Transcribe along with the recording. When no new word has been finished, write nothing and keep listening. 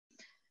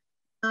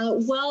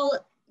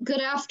Well, good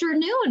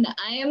afternoon.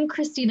 I am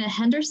Christina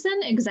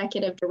Henderson,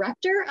 Executive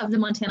Director of the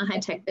Montana High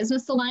Tech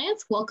Business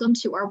Alliance. Welcome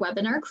to our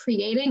webinar,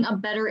 Creating a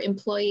Better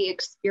Employee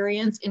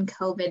Experience in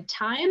COVID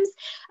Times,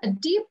 a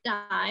deep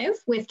dive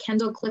with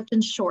Kendall,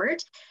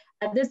 Clifton-Short.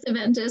 This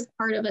event is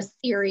part of a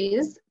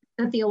series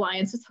that the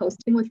Alliance is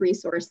hosting with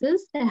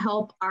resources to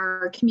help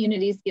our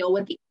communities deal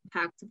with the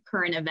impacts of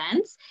current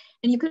events.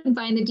 And you can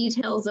find the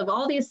details of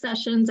all these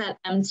sessions at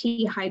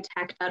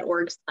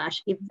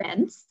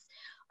mthightech.org/events.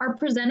 Our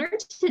presenter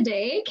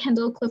today,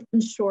 Kendall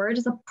Clifton-Short,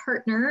 is a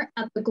partner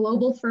at the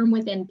global firm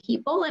Within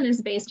People and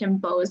is based in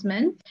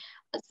Bozeman.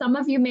 Some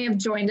of you may have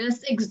joined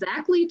us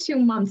exactly 2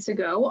 months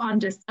ago on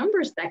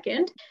December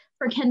 2nd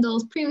for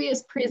Kendall's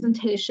previous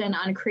presentation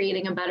on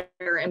creating a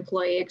better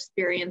employee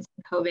experience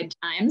in COVID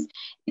times.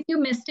 If you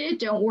missed it,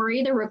 don't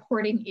worry, the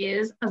recording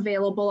is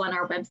available on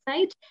our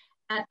website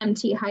at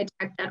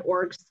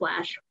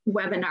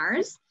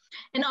mthightech.org/webinars.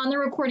 And on the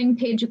recording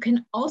page, you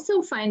can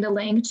also find a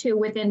link to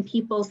Within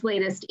People's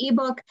latest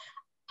ebook,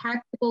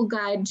 Tactical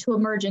Guide to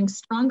Emerging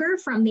Stronger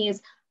from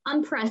These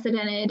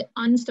Unprecedented,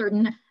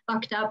 Uncertain,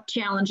 Fucked Up,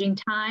 Challenging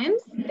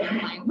Times,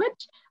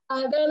 language,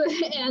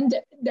 and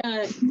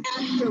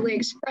actually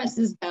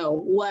expresses, though,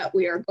 what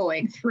we are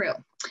going through.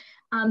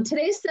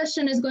 Today's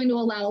session is going to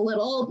allow a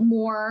little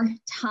more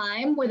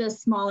time with a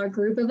smaller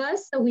group of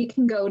us so we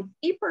can go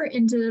deeper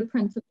into the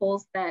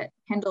principles that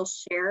Kendall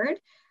shared.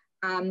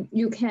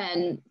 You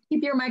can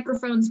keep your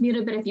microphones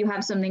muted, but if you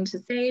have something to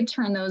say,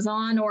 turn those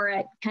on, or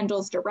at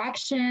Kendall's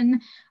direction,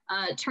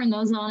 turn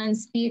those on and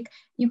speak.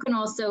 You can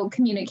also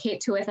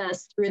communicate with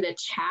us through the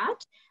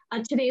chat.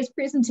 Today's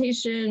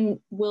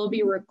presentation will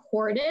be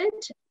recorded.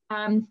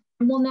 And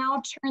we'll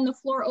now turn the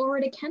floor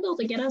over to Kendall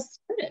to get us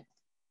started.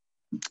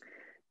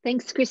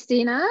 Thanks,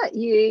 Christina.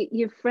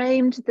 You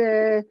framed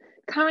the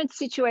current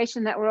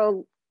situation that we're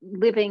all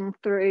living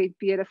through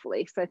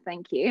beautifully, so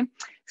thank you.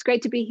 It's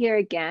great to be here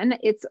again.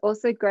 It's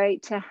also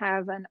great to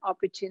have an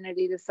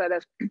opportunity to sort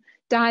of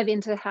dive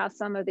into how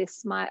some of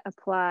this might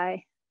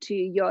apply to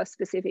your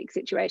specific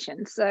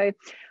situation. So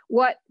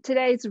what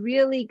today's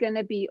really going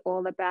to be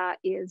all about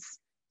is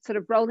sort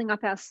of rolling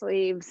up our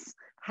sleeves,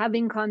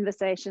 having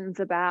conversations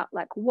about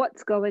like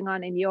what's going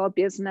on in your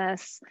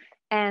business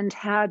and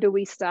how do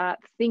we start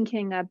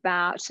thinking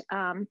about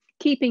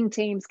keeping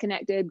teams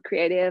connected,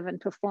 creative, and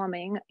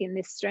performing in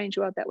this strange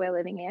world that we're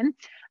living in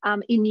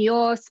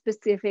your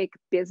specific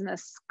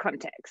business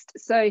context.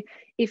 So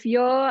if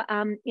you're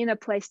in a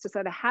place to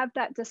sort of have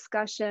that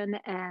discussion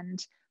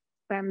and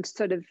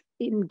sort of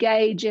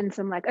engage in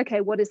some like,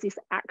 okay, what does this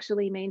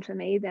actually mean for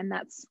me? Then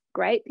that's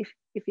great.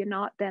 If you're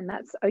not, then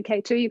that's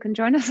okay too. You can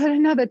join us at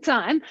another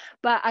time.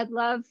 But I'd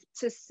love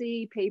to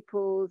see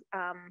people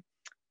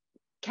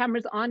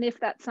cameras on if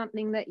that's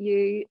something that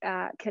you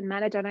can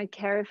manage. I don't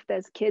care if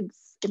there's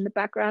kids in the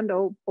background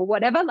or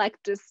whatever, like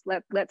just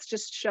let's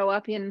just show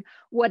up in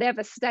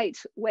whatever state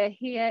we're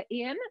here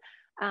in,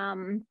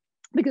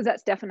 because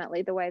that's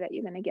definitely the way that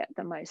you're going to get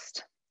the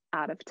most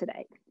out of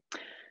today.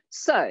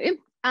 So,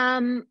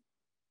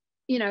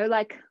 you know,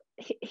 like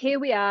here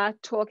we are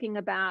talking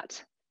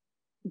about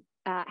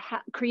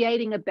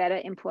creating a better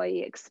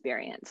employee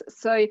experience.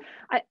 So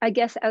I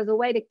guess as a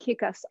way to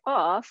kick us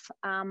off,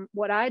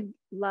 what I'd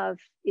love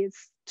is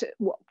to,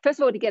 well, first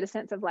of all, to get a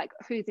sense of like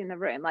who's in the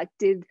room. Like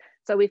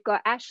so we've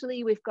got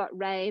Ashley, we've got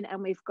Rain,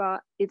 and we've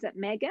got, is it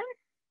Megan?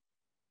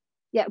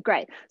 Yeah,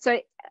 great. So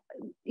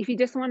if you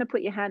just want to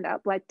put your hand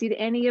up, like, did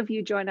any of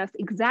you join us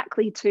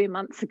exactly 2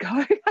 months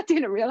ago? I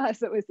didn't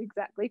realize it was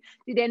exactly.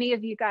 Did any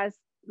of you guys,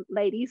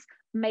 ladies,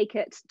 make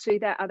it to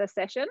that other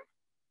session?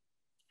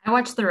 I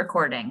watched the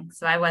recording,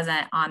 so I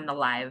wasn't on the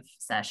live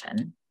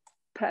session.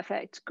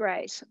 Perfect,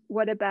 great.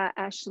 What about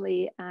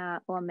Ashley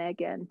or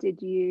Megan?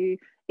 Did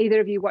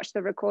either of you watch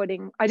the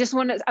recording? I'm just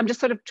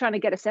sort of trying to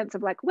get a sense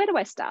of like, where do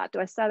I start?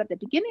 Do I start at the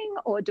beginning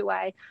or do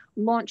I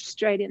launch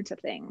straight into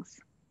things?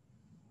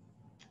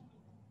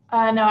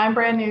 No, I'm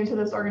brand new to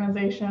this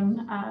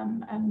organization,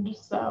 and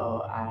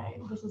so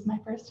this is my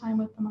first time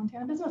with the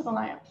Montana Business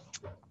Alliance.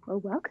 Well,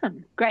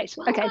 welcome. Great.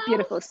 Okay,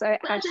 beautiful. So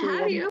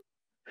Ashley,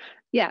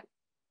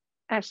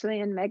 Ashley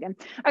and Megan.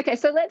 Okay,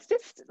 so let's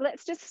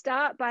just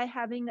start by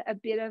having a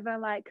bit of a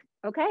like,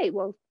 okay,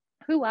 well,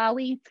 who are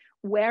we?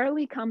 Where are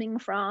we coming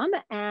from?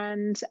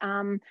 And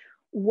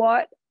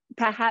what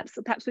perhaps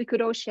we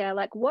could all share,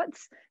 like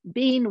what's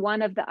been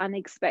one of the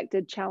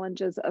unexpected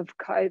challenges of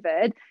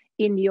COVID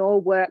in your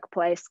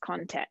workplace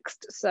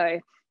context? So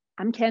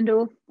I'm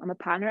Kendall, I'm a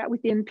partner at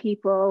Within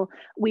People.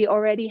 We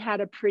already had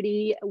a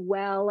pretty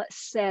well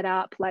set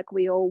up, like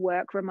we all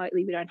work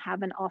remotely, we don't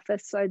have an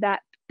office, so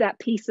that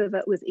piece of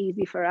it was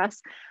easy for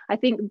us. I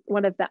think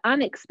one of the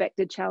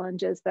unexpected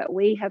challenges that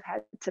we have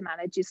had to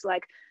manage is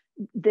like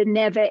the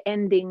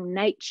never-ending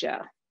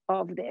nature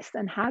of this,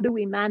 and how do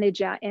we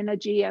manage our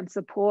energy and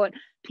support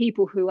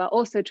people who are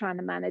also trying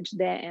to manage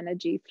their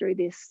energy through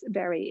this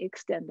very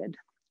extended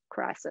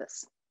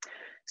crisis.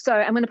 So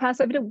I'm going to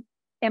pass over to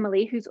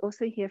Emily, who's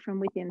also here from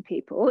Within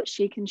People,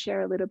 she can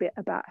share a little bit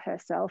about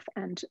herself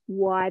and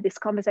why this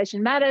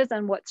conversation matters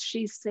and what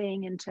she's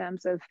seeing in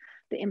terms of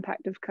the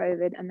impact of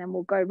COVID. And then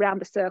we'll go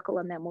round the circle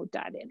and then we'll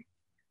dive in.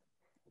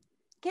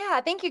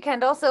 Yeah, thank you,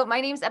 Kendall. So my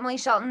name's Emily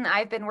Shelton.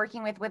 I've been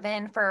working with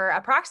Within for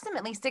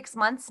approximately 6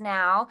 months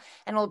now,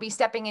 and will be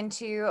stepping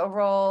into a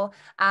role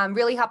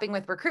really helping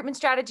with recruitment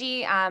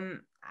strategy.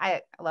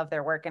 I love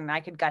their work and I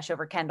could gush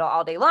over Kendall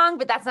all day long,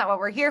 but that's not what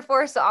we're here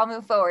for. So I'll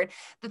move forward.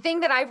 The thing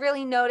that I've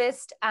really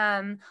noticed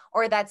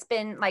or that's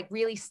been like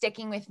really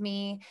sticking with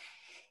me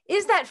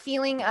is that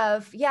feeling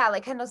of, yeah,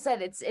 like Kendall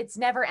said, it's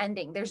never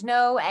ending. There's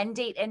no end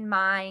date in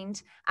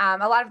mind. A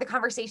lot of the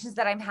conversations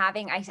that I'm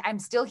having, I'm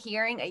still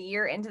hearing a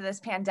year into this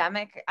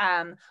pandemic.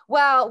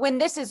 Well, when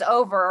this is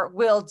over,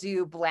 we'll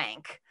do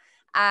blank.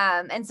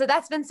 And so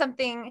that's been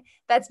something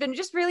that's been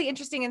just really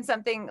interesting, and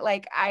something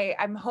like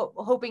I'm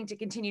hoping to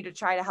continue to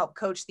try to help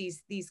coach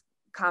these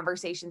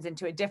conversations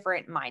into a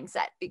different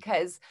mindset,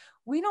 because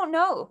we don't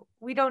know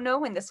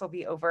when this will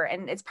be over,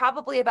 and it's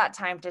probably about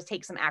time to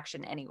take some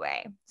action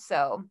anyway.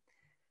 So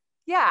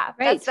yeah,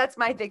 that's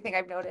my big thing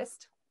I've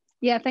noticed.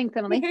 Yeah, thanks,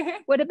 Emily.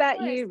 What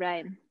about you,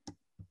 Rain?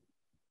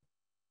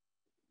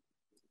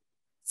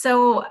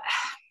 So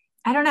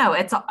I don't know.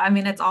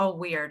 It's all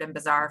weird and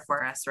bizarre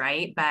for us,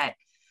 right? But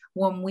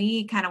when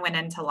we kind of went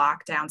into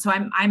lockdown, so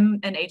I'm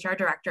an HR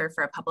director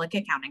for a public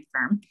accounting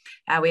firm.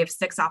 We have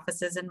 6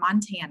 offices in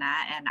Montana,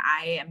 and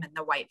I am in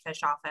the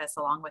Whitefish office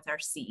along with our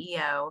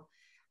CEO.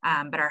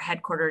 But our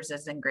headquarters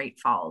is in Great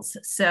Falls.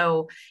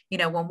 So,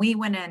 when we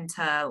went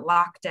into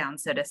lockdown,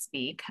 so to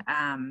speak,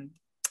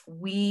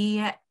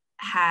 we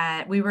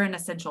were an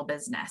essential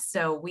business.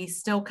 So we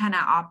still kind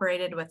of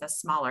operated with a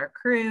smaller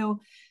crew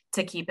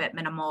to keep it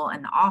minimal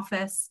in the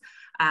office.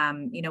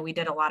 We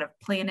did a lot of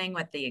planning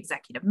with the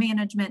executive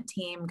management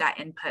team, got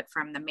input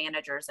from the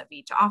managers of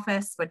each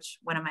office, which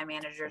one of my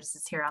managers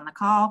is here on the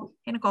call.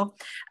 Hey, Nicole.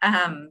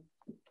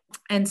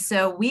 And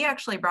so we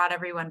actually brought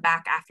everyone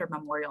back after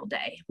Memorial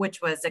Day,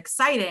 which was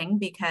exciting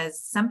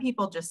because some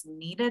people just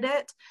needed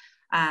it.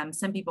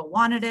 Some people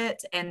wanted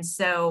it. And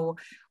so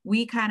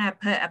we kind of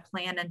put a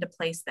plan into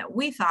place that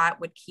we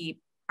thought would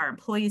keep our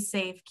employees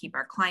safe, keep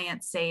our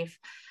clients safe.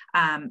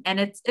 And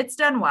it's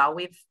done well.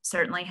 We've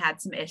certainly had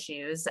some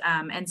issues.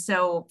 And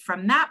so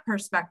from that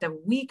perspective,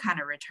 we kind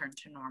of returned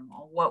to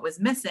normal. What was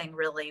missing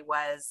really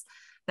was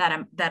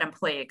that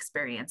employee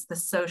experience, the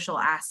social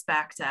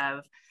aspect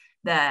of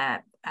the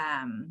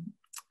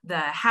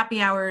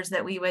happy hours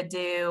that we would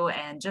do,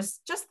 and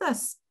just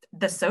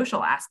the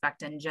social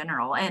aspect in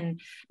general. And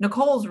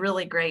Nicole's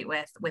really great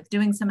with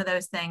doing some of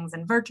those things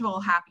and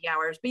virtual happy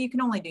hours, but you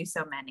can only do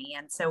so many.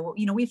 And so,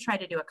 we've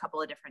tried to do a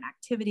couple of different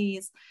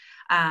activities.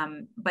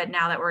 But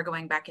now that we're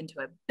going back into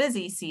a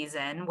busy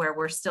season where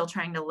we're still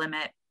trying to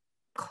limit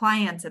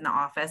clients in the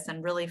office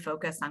and really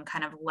focus on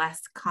kind of less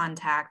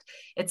contact,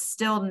 it's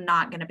still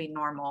not going to be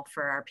normal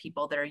for our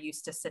people that are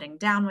used to sitting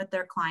down with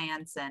their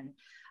clients. And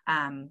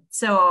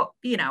so,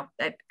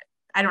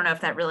 I don't know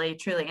if that really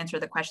truly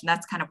answered the question.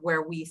 That's kind of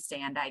where we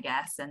stand, I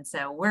guess. And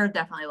so we're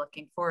definitely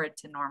looking forward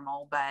to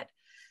normal, but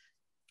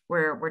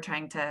we're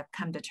trying to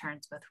come to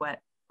terms with what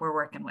we're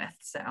working with.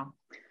 So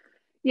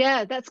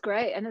yeah, that's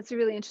great. And it's a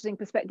really interesting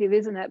perspective,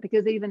 isn't it?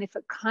 Because even if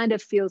it kind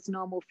of feels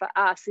normal for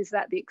us, is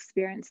that the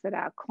experience that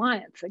our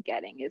clients are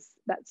getting?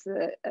 That's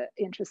a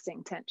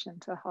interesting tension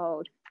to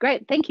hold.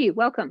 Great, thank you,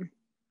 welcome.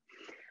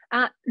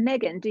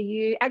 Megan,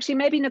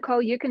 maybe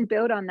Nicole, you can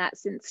build on that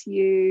since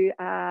you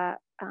are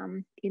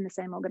in the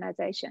same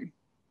organization.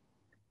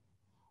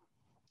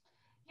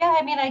 Yeah,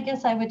 I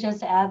guess I would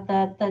just add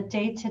that the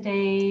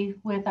day-to-day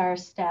with our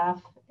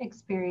staff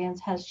experience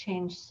has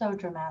changed so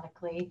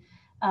dramatically,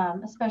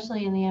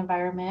 especially in the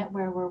environment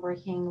where we're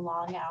working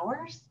long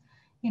hours.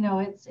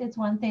 It's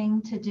one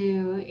thing to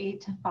do 8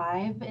 to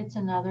 5. It's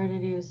another to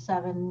do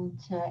 7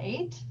 to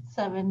 8,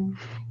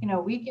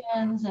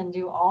 weekends, and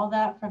do all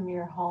that from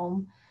your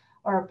home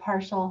or a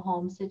partial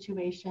home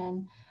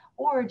situation,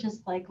 or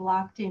just like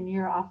locked in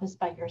your office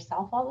by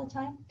yourself all the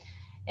time.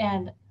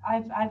 And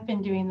I've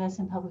been doing this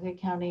in public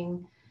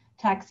accounting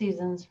tax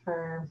seasons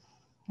for,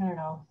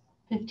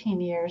 15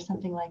 years,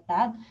 something like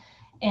that.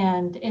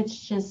 And it's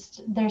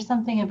just, there's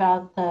something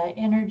about the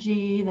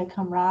energy, the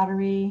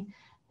camaraderie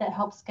that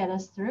helps get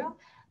us through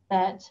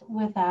that,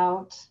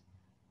 without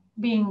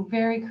being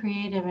very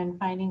creative and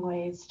finding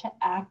ways to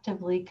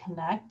actively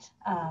connect.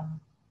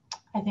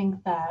 I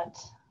think that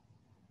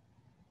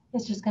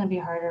it's just going to be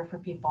harder for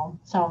people.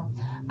 So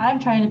I'm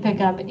trying to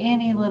pick up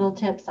any little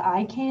tips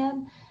I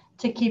can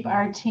to keep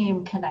our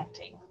team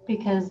connecting,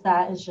 because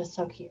that is just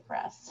so key for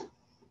us.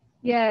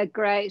 Yeah,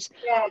 great.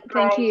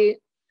 Thank you,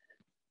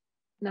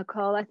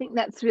 Nicole. I think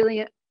that's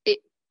really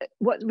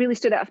what really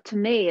stood out to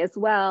me as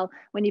well,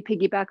 when you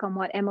piggyback on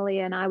what Emily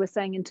and I were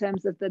saying in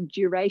terms of the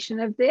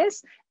duration of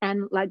this,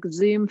 and like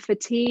Zoom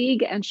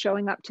fatigue, and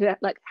showing up to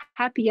like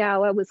happy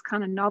hour was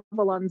kind of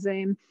novel on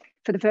Zoom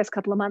for the first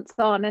couple of months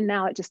on, and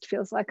now it just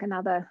feels like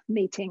another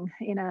meeting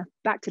in a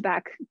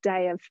back-to-back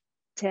day of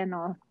 10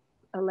 or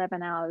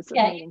 11 hours of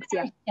meetings.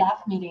 Yeah,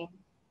 staff meeting.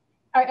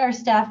 our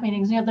staff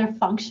meetings, they're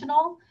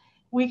functional.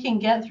 We can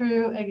get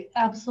through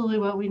absolutely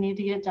what we need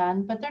to get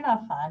done, but they're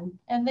not fun.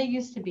 And they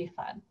used to be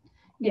fun.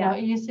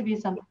 It used to be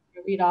something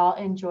we'd all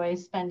enjoy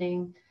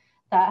spending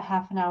that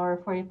half an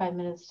hour, 45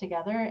 minutes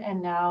together.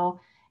 And now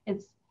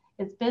it's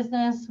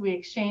business. We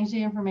exchange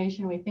the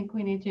information we think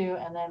we need to,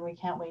 and then we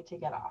can't wait to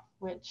get off,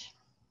 which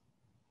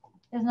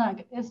is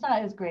it's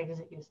not as great as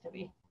it used to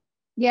be.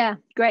 Yeah,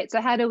 great.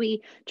 So how do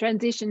we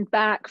transition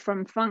back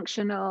from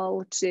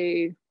functional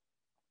to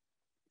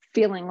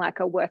feeling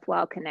like a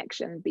worthwhile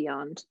connection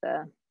beyond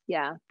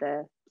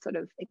the sort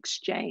of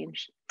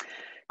exchange?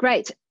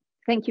 Great.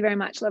 Thank you very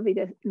much. Lovely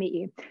to meet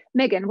you.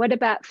 Megan, what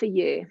about for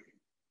you?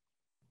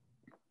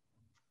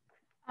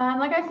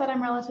 Like I said,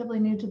 I'm relatively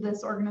new to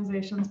this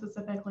organization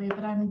specifically,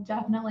 but I'm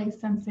definitely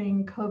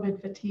sensing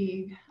COVID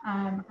fatigue.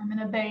 I'm in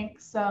a bank,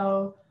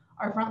 so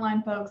our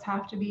frontline folks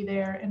have to be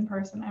there in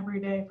person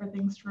every day for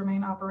things to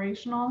remain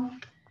operational.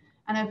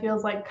 And it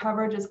feels like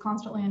coverage is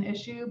constantly an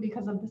issue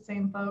because of the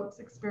same folks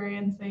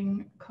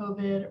experiencing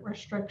COVID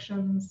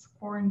restrictions,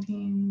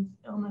 quarantines,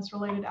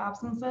 illness-related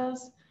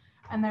absences,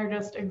 and they're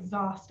just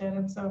exhausted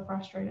and so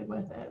frustrated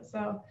with it.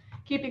 So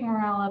keeping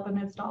morale up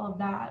amidst all of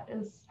that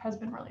has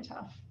been really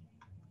tough.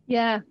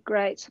 Yeah,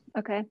 great.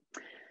 Okay.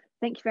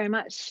 Thank you very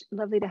much.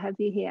 Lovely to have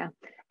you here.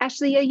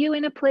 Ashley, are you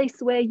in a place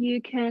where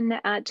you can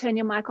turn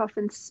your mic off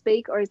and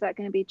speak, or is that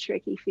going to be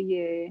tricky for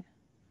you?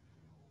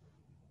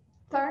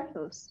 Sorry?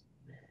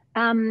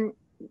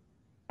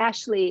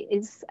 Ashley,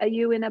 are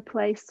you in a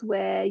place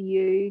where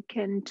you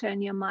can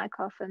turn your mic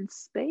off and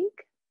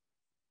speak?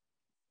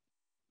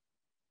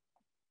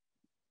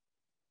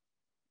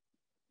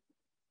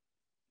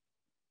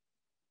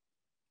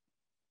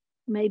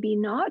 Maybe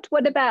not.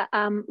 What about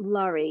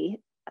Laurie?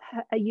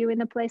 Are you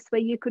in a place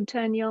where you could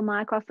turn your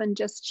mic off and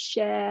just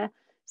share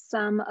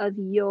some of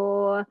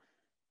your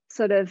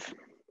sort of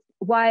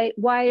why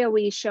are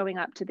we showing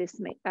up to this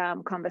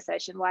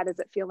conversation? Why does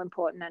it feel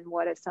important, and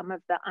what are some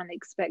of the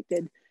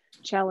unexpected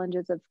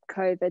challenges of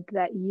COVID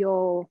that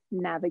you're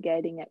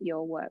navigating at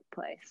your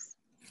workplace?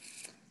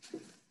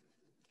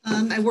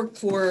 I work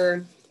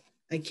for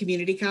a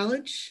community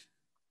college,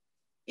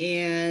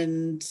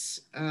 and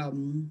I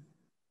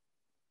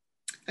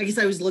guess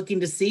I was looking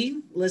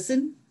to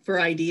listen for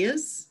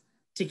ideas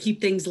to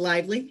keep things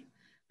lively.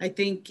 I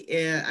think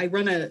I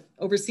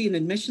oversee an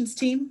admissions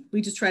team.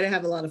 We just try to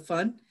have a lot of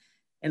fun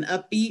and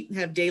upbeat,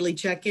 have daily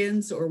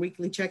check-ins or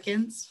weekly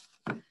check-ins.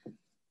 Does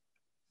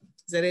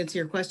that answer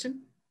your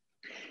question?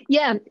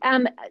 Yeah,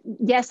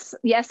 yes,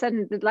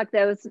 and like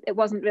it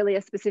wasn't really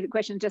a specific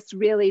question, just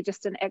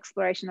an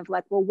exploration of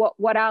like, well,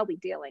 what are we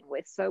dealing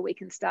with, so we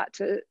can start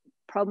to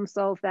problem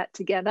solve that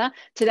together.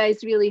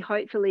 Today's really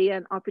hopefully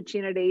an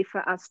opportunity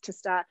for us to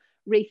start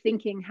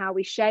rethinking how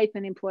we shape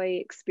an employee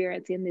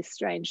experience in this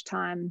strange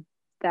time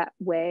that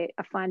we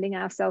are finding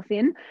ourselves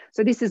in.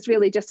 So this is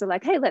really just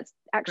hey, let's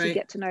actually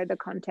get to know the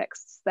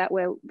contexts that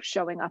we're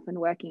showing up and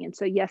working in.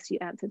 So yes, you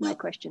answered my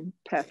question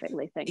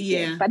perfectly. Thank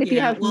you. But if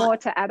you have more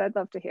to add, I'd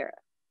love to hear it.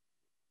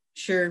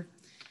 Sure.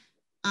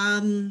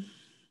 I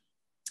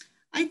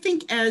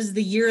think as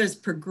the year has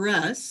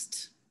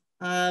progressed,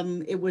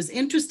 it was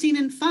interesting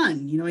and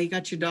fun. You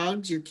got your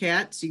dogs, your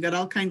cats, you got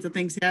all kinds of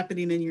things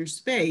happening in your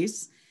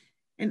space.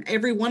 And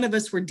every one of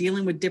us were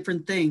dealing with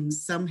different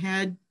things. Some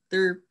had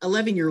their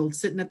 11-year-old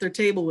sitting at their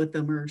table with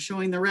them or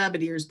showing the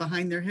rabbit ears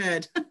behind their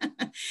head.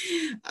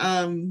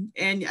 And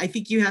I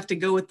think you have to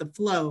go with the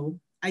flow.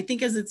 I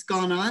think as it's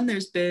gone on,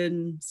 there's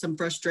been some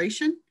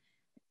frustration.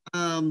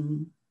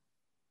 And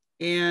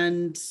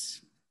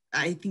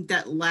I think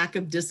that lack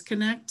of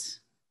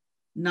disconnect,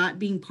 not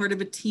being part of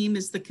a team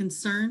is the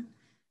concern.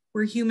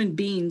 We're human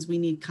beings, we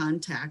need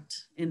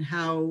contact, and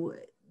how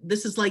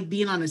this is like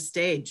being on a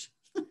stage.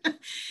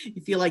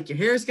 You feel like your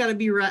hair's got to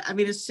be right. I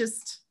mean, it's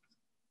just,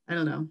 I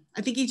don't know.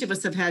 I think each of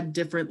us have had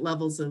different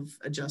levels of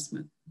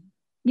adjustment.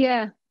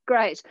 Yeah,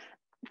 great.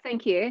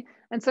 Thank you.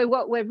 And so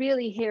what we're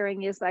really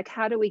hearing is like,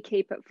 how do we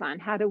keep it fun?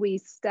 How do we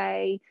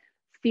stay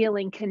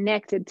feeling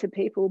connected to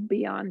people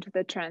beyond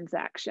the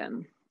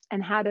transaction?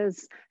 And how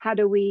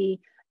do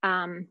we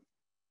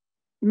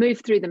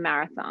move through the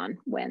marathon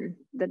when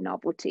the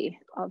novelty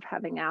of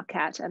having our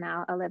cat and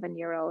our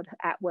 11-year-old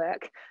at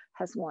work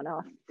has worn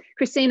off?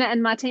 Christina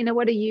and Martina,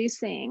 what are you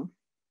seeing?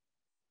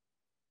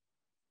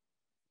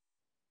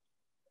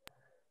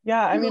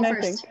 Yeah, I mean, I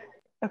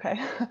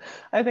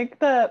think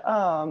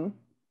that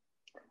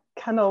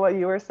Kendall, what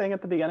you were saying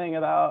at the beginning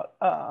about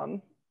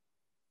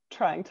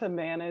trying to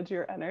manage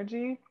your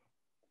energy,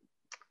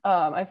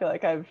 I feel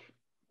like I've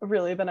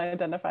really been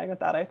identifying with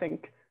that. I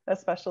think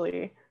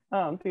especially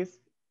these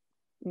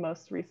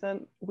most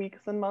recent weeks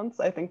and months,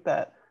 I think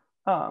that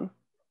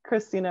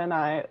Christina and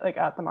I, like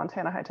at the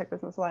Montana High Tech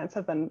Business Alliance,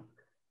 have been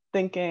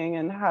thinking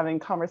and having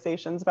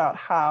conversations about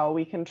how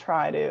we can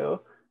try to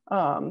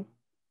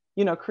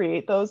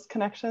create those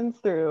connections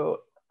through,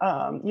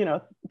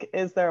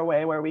 is there a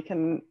way where we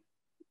can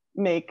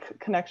make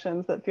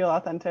connections that feel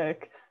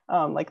authentic,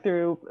 like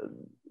through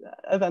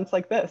events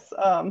like this,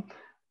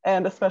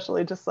 and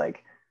especially just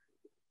like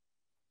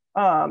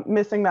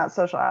missing that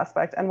social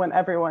aspect, and when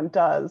everyone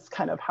does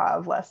kind of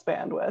have less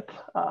bandwidth,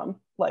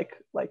 like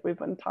we've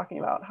been talking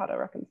about how to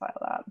reconcile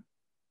that.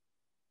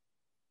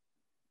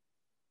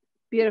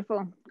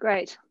 Beautiful,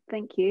 great,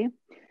 thank you.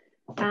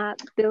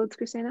 Builds,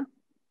 Christina?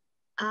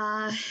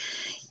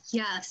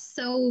 Yeah,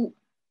 so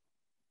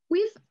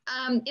we've,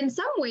 in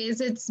some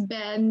ways, it's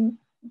been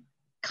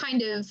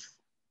kind of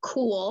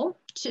cool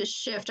to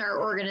shift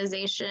our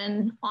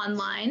organization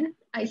online.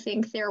 I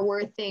think there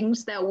were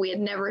things that we had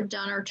never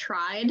done or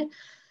tried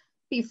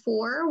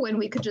before when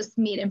we could just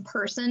meet in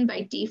person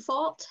by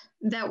default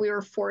that we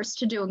were forced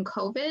to do in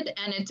COVID,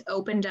 and it's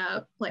opened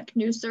up like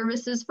new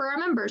services for our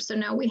members. So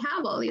now we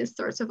have all these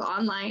sorts of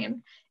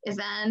online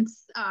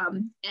events,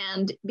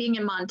 and being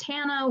in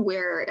Montana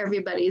where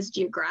everybody's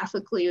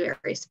geographically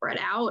very spread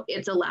out,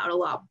 it's allowed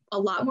a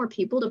lot more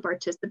people to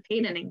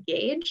participate and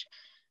engage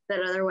that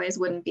otherwise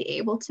wouldn't be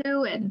able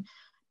to, and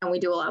we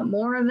do a lot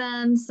more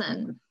events,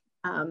 and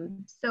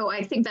so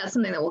I think that's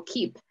something that we'll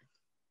keep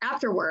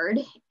afterward.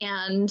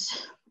 And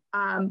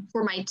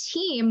for my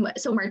team,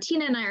 so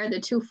Martina and I are the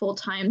 2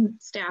 full-time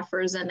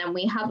staffers, and then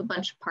we have a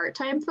bunch of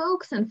part-time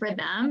folks, and for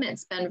them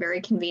it's been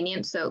very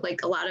convenient. So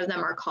like a lot of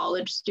them are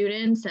college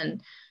students,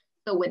 and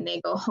so when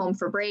they go home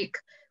for break,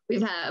 we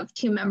have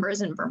 2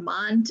 members in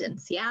Vermont and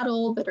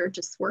Seattle that are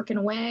just working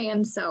away,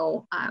 and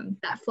so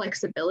that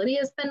flexibility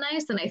has been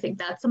nice, and I think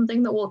that's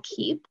something that we'll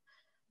keep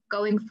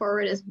going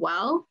forward as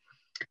well.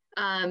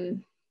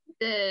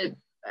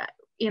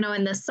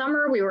 In the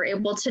summer, we were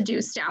able to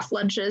do staff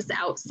lunches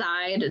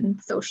outside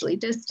and socially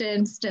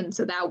distanced. And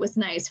so that was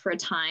nice for a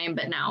time,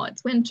 but now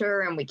it's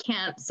winter and we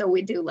can't. So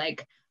we do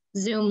like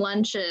Zoom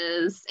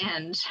lunches,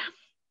 and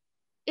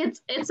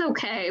it's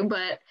okay,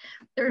 but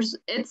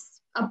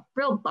it's a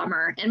real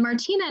bummer. And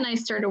Martina and I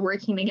started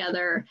working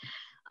together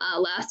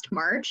last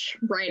March,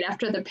 right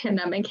after the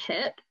pandemic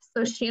hit.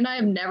 So she and I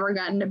have never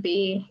gotten to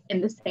be in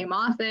the same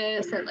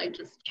office and like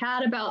just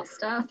chat about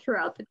stuff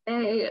throughout the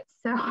day.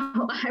 So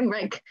I'm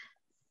like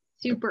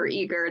super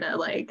eager to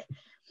like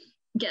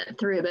get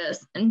through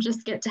this and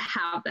just get to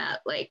have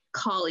that like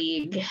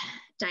colleague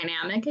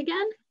dynamic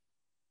again.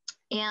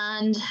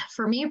 And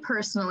for me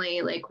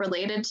personally, like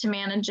related to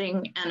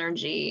managing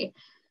energy,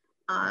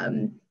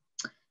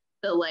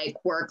 the like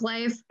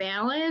work-life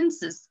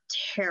balance is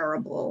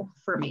terrible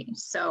for me.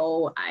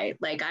 So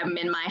I'm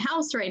in my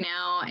house right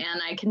now,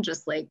 and I can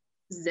just like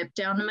zip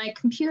down to my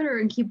computer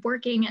and keep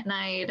working at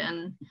night,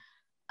 and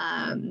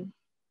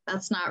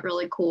that's not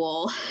really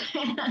cool.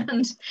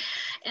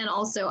 and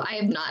also I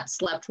have not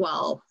slept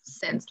well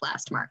since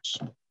last March,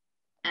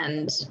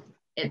 and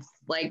it's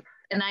like,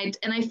 and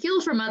I feel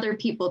from other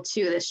people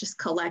too, that's just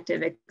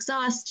collective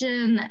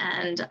exhaustion,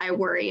 and I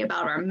worry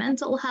about our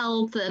mental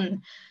health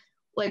and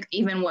like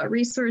even what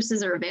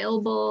resources are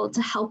available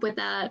to help with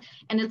that.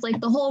 And it's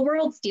like the whole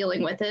world's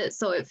dealing with it.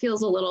 So it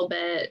feels a little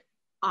bit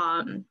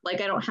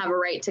like I don't have a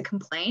right to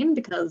complain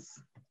because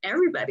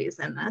everybody's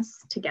in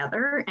this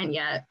together. And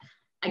yet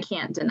I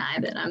can't deny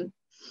that I'm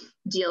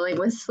dealing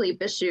with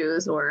sleep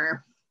issues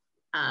or,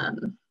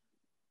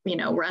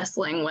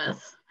 wrestling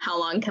with how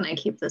long can I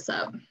keep this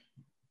up?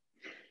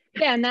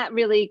 Yeah, and that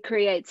really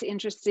creates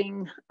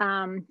interesting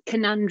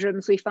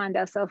conundrums we find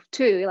ourselves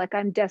too. Like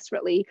I'm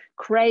desperately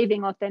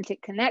craving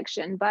authentic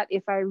connection, but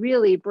if I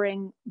really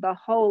bring the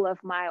whole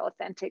of my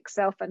authentic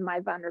self and my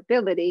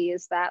vulnerability,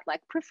 is that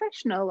like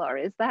professional or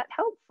is that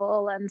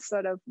helpful? And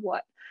sort of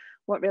what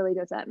really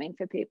does that mean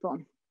for people?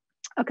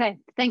 Okay,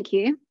 thank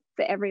you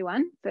for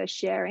everyone for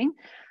sharing.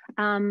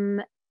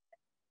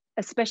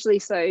 Especially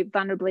so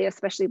vulnerably,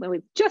 especially when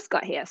we've just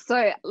got here.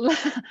 So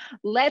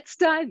let's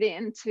dive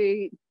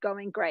into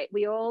going great.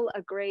 We all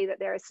agree that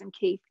there are some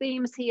key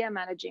themes here: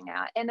 managing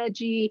our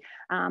energy,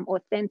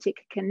 authentic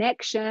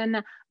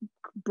connection,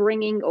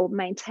 bringing or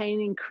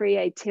maintaining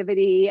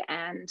creativity,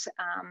 and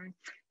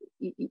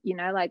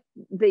like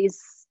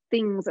these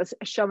things are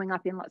showing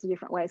up in lots of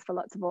different ways for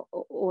lots of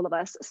all of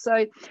us.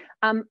 So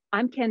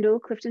I'm Kendall,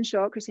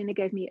 Clifton-Short. Christina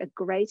gave me a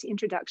great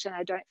introduction.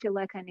 I don't feel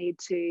like I need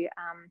to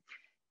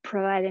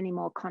provide any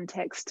more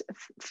context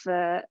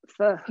for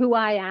who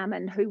I am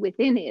and who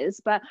Within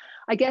is, but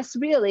I guess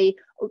really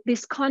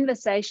this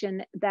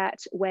conversation that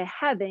we're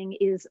having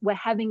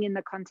in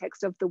the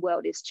context of the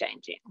world is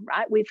changing,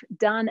 right? We've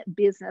done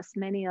business,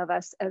 many of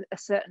us, a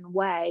certain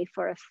way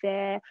for a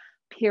fair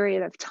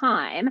period of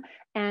time,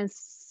 and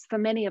for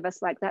many of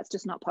us, like that's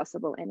just not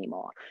possible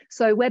anymore.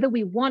 So whether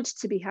we want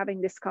to be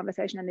having this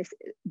conversation and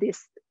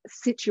this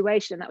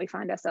situation that we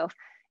find ourselves,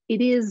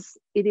 it is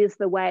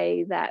the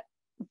way that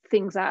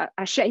things are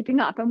shaping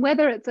up, and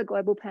whether it's a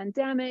global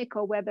pandemic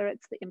or whether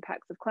it's the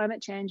impacts of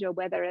climate change or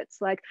whether it's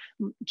like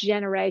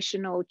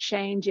generational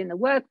change in the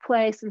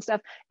workplace and stuff,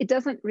 it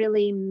doesn't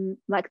really,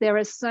 like there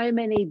are so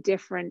many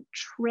different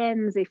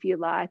trends, if you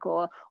like,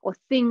 or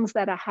things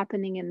that are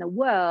happening in the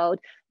world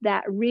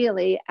that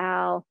really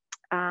our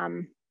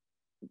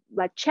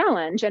like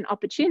challenge and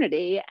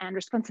opportunity and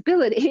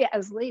responsibility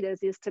as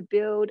leaders is to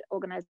build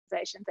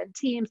organizations and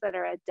teams that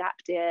are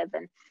adaptive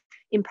and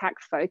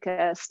impact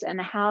focused. And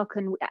how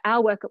can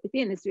our work at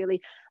Within is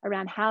really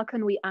around how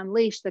can we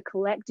unleash the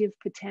collective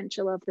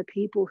potential of the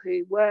people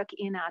who work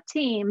in our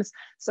teams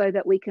so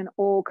that we can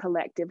all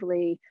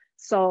collectively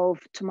solve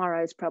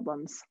tomorrow's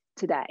problems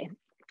today.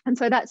 And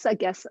so that's, I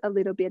guess, a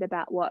little bit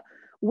about what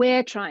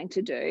we're trying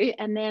to do.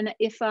 And then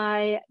if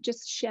I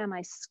just share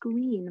my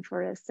screen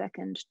for a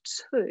second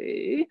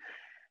too,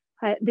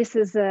 this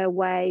is a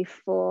way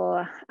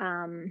for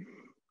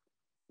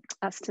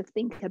us to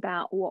think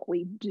about what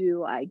we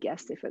do, I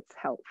guess, if it's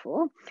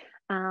helpful.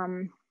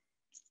 I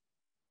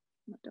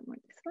don't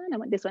want this one, I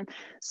want this one.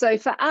 So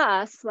for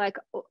us, like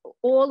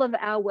all of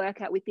our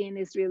work at Within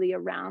is really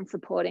around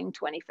supporting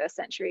 21st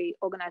century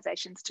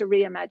organizations to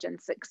reimagine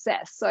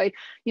success. So,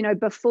 you know,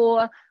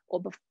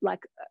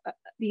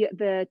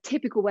 the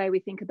typical way we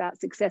think about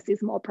success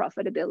is more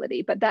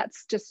profitability, but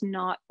that's just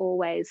not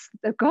always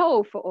the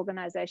goal for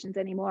organizations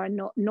anymore,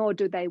 and nor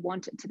do they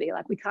want it to be.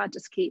 Like, we can't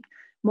just keep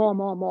more,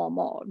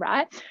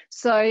 right?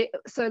 So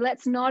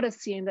let's not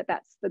assume that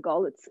that's the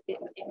goal. It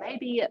may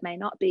be, it may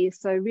not be.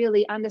 So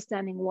really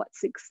understanding what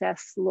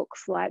success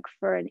looks like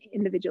for an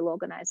individual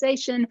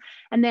organization,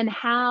 and then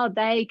how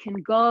they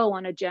can go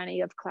on a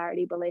journey of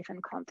clarity, belief,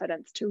 and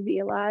confidence to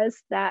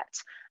realize that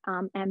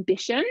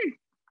ambition.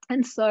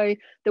 And so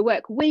the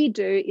work we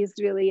do is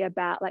really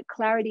about, like,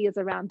 clarity is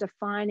around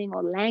defining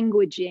or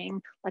languaging,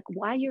 like,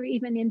 why you're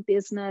even in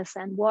business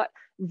and what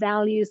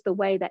values the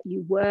way that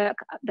you work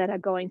that are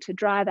going to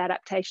drive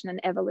adaptation and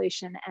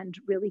evolution and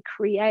really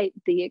create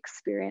the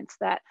experience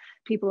that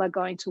people are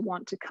going to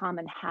want to come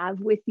and have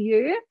with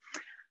you.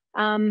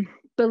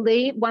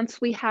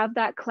 Once we have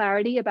that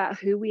clarity about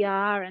who we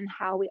are and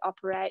how we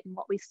operate and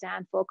what we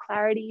stand for,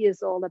 clarity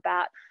is all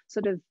about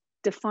sort of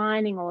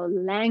defining or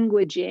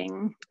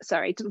languaging,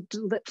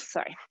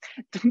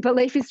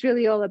 belief is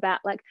really all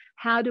about, like,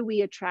 how do we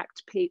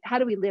attract people, how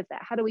do we live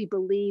that, how do we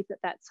believe that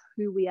that's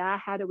who we are,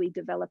 how do we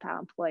develop our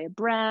employer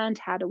brand,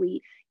 how do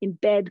we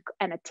embed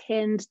and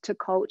attend to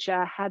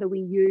culture, how do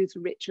we use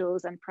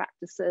rituals and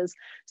practices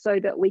so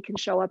that we can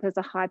show up as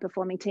a high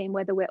performing team,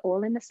 whether we're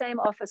all in the same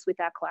office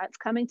with our clients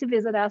coming to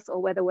visit us, or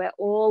whether we're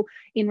all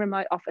in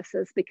remote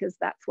offices because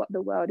that's what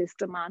the world is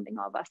demanding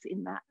of us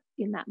in that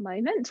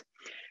moment.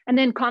 And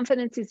then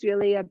confidence is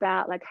really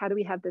about, like, how do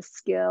we have the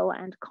skill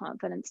and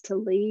confidence to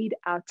lead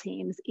our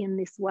teams in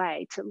this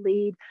way, to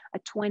lead a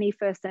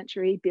 21st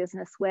century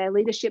business where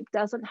leadership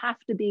doesn't have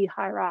to be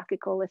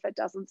hierarchical if it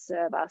doesn't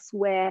serve us,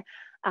 where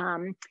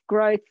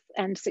growth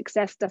and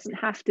success doesn't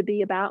have to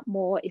be about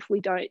more if we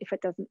don't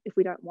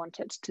want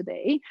it to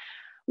be,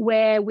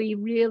 where we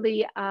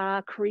really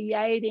are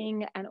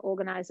creating an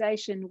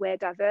organization where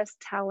diverse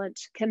talent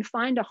can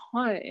find a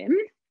home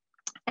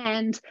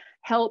and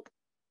help,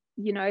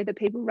 you know, the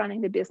people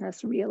running the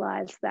business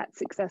realize that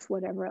success,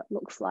 whatever it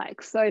looks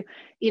like. So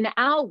in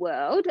our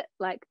world,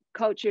 like,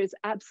 culture is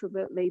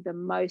absolutely the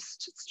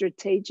most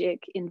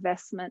strategic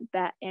investment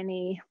that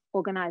any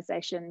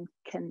organization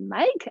can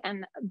make,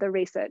 and the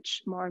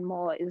research more and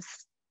more is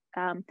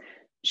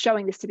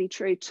showing this to be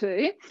true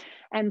too.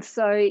 And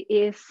so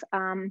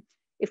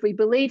if we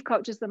believe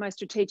culture is the most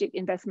strategic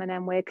investment,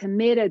 and we're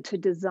committed to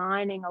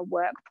designing a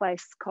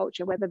workplace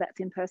culture, whether that's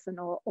in person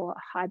or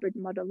a hybrid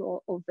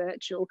model or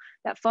virtual,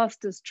 that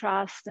fosters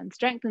trust and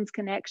strengthens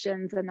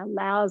connections and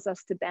allows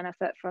us to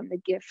benefit from the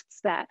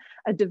gifts that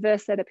a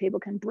diverse set of people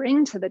can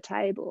bring to the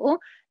table,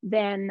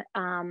 then,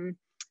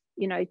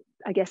 you know,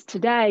 I guess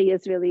today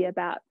is really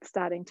about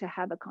starting to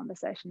have a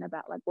conversation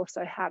about, like, well,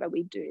 so how do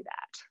we do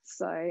that?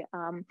 So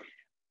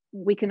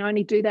we can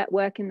only do that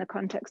work in the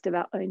context of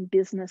our own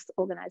business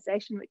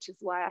organization, which is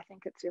why I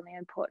think it's really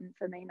important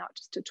for me not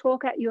just to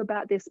talk at you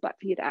about this, but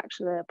for you to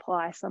actually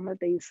apply some of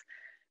these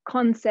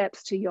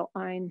concepts to your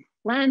own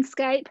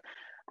landscape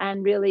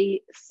and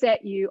really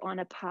set you on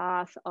a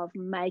path of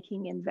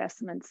making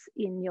investments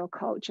in your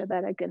culture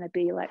that are going to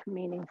be, like,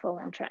 meaningful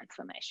and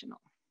transformational.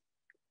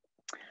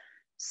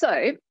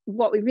 So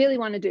what we really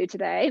want to do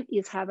today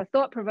is have a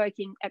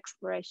thought-provoking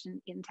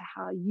exploration into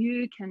how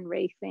you can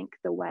rethink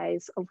the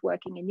ways of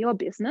working in your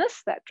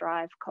business that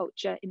drive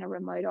culture in a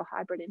remote or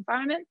hybrid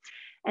environment.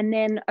 And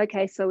then,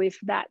 okay, so if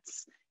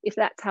that's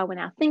how we're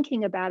now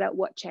thinking about it,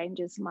 what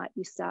changes might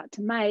you start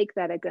to make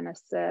that are going to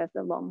serve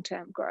the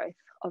long-term growth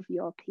of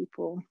your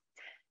people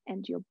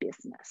and your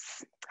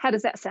business? How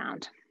does that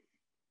sound?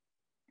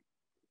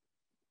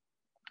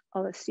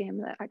 I'll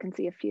assume that I can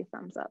see a few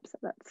thumbs up, so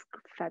that's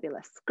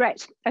fabulous.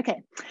 Great.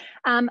 Okay.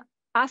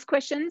 Ask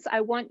questions. I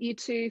want you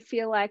to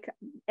feel like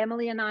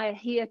Emily and I are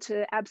here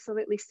to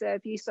absolutely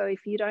serve you. So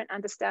if you don't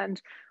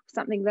understand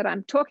something that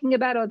I'm talking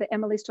about or that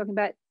Emily's talking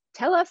about,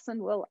 tell us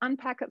and we'll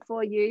unpack it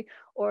for you.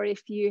 Or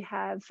if you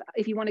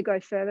want to go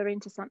further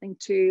into something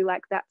too,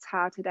 like, that's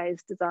how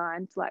today's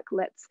designed, like,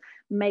 let's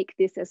make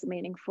this as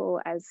meaningful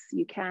as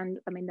you can.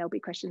 I mean, there'll be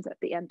questions at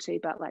the end too,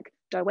 but, like,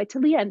 don't wait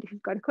till the end if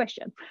you've got a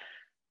question.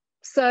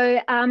 So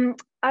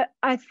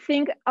I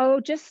think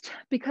I'll just,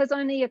 because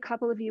only a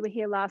couple of you were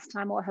here last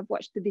time or have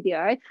watched the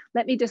video,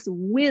 let me just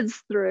whiz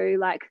through,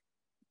 like,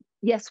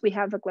 yes, we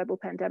have a global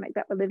pandemic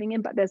that we're living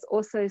in, but there's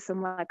also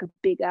some like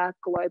bigger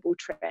global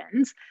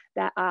trends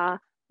that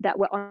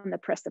we're on the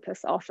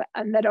precipice of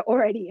and that are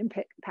already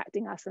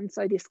impacting us. And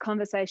so this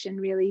conversation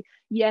really,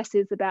 yes,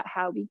 is about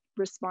how we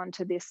respond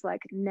to this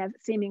like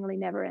seemingly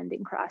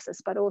never-ending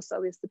crisis, but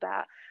also is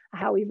about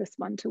how we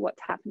respond to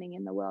what's happening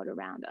in the world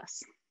around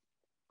us.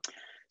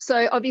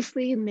 So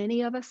obviously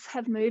many of us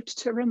have moved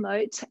to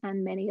remote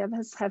and many of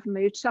us have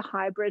moved to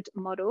hybrid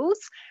models.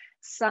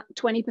 So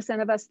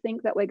 20% of us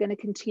think that we're going to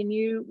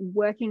continue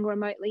working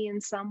remotely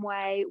in some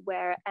way,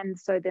 and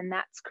so then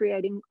that's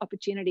creating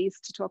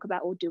opportunities to talk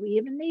about, well, do we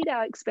even need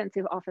our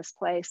expensive office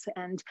place?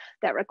 And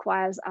that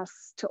requires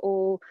us to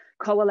all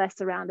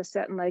coalesce around a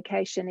certain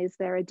location. Is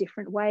there a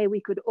different way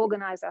we could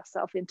organize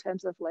ourselves in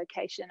terms of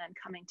location and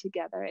coming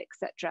together,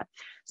 etc.?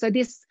 So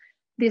this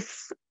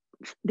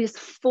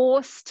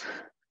forced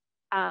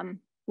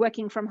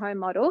working from home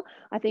model,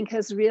 I think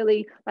has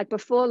really, like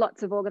before,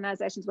 lots of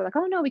organizations were like,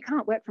 oh no, we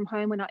can't work from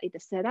home, we're not either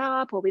set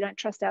up or we don't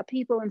trust our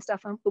people and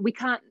stuff, but we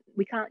can't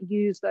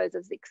use those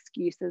as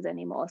excuses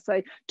anymore.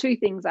 So two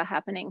things are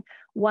happening.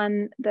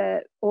 One,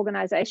 the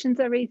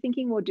organizations are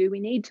rethinking, well, do we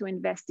need to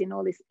invest in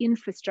all this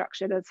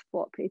infrastructure to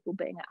support people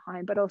being at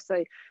home? But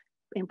also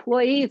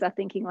employees are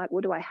thinking like,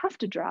 well, do I have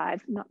to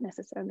drive, not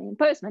necessarily in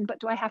person, but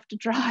do I have to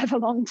drive a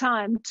long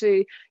time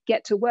to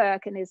get to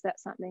work? And is that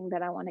something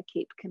that I want to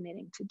keep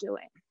committing to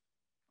doing?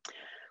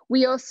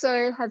 We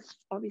also have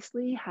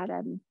obviously had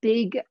a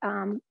big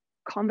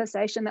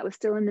conversation that we're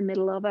still in the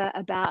middle of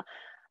about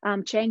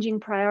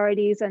changing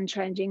priorities and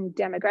changing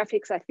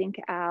demographics. I think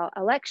our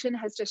election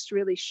has just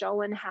really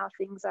shown how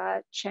things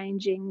are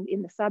changing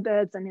in the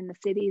suburbs and in the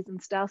cities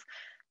and stuff.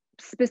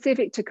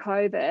 Specific to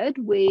COVID,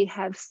 we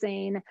have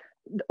seen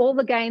all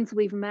the gains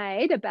we've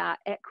made about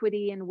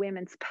equity in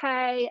women's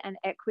pay and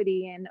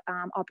equity in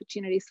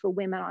opportunities for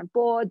women on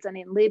boards and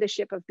in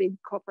leadership of big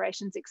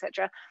corporations,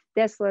 etc.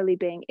 They're slowly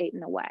being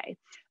eaten away.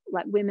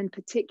 Like women,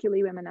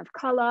 particularly women of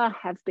color,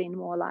 have been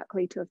more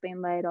likely to have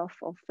been laid off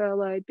or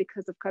furloughed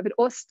because of COVID,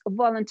 or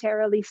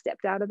voluntarily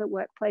stepped out of the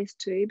workplace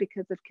too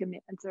because of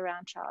commitments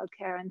around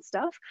childcare and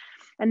stuff.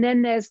 And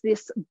then there's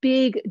this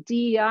big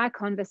DEI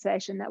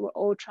conversation that we're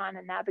all trying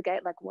to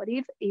navigate, like what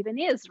even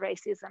is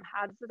racism?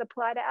 How does it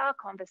apply to our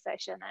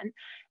conversation?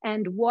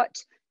 And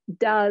what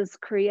does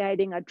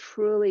creating a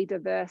truly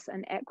diverse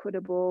and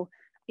equitable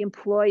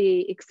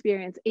employee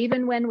experience,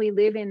 even when we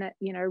live in a,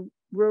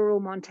 rural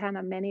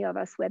Montana, many of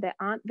us, where there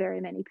aren't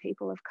very many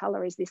people of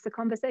color, is this a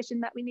conversation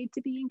that we need to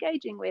be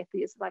engaging with?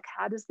 Is like,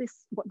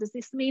 what does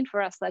this mean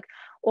for us? Like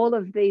all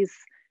of these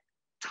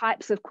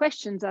types of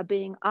questions are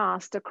being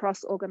asked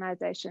across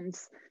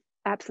organizations,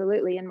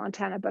 absolutely in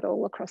Montana, but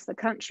all across the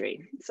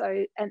country.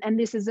 So, and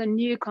this is a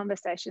new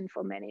conversation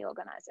for many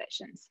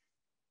organizations.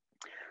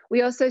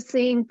 We're also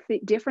seeing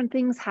different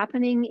things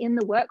happening in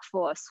the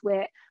workforce,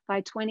 where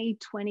by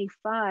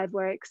 2025,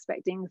 we're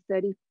expecting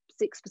 36%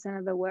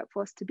 of the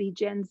workforce to be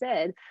Gen Z,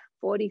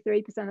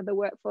 43% of the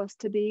workforce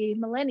to be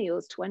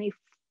millennials,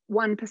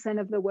 21%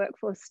 of the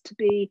workforce to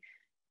be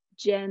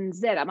Gen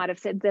Z. I might have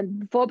said them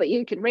before, but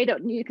you can read it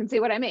and you can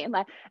see what I mean.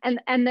 Like, and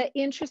the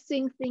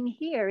interesting thing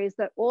here is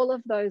that all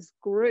of those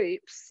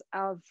groups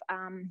of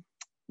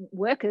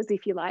workers,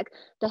 if you like,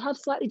 they have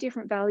slightly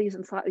different values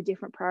and slightly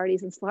different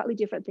priorities and slightly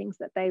different things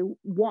that they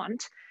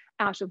want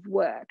out of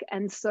work.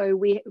 And so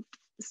we're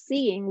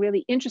seeing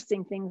really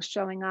interesting things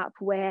showing up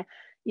where,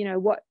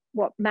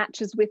 what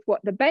matches with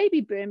what the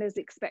baby boomers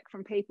expect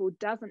from people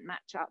doesn't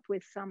match up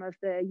with some of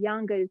the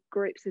younger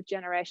groups of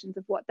generations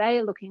of what they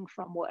are looking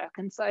from work.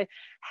 And so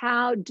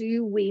how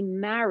do we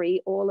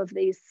marry all of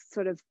these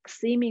sort of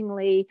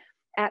seemingly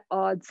at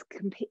odds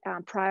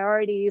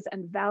priorities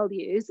and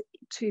values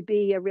to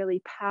be a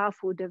really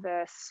powerful,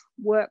 diverse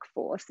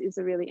workforce is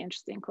a really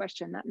interesting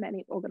question that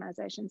many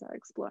organizations are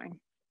exploring.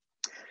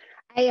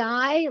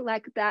 AI,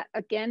 like that,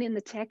 again, in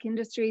the tech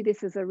industry,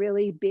 this is a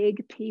really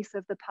big piece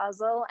of the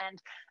puzzle. And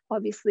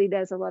obviously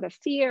there's a lot of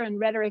fear and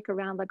rhetoric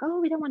around like, oh,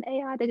 we don't want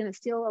AI, they're going to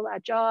steal all our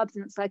jobs.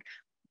 And it's like,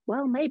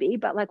 well, maybe,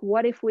 but like,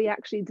 what if we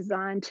actually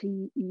design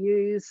to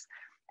use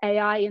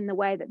AI in the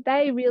way that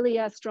they really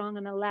are strong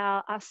and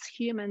allow us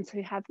humans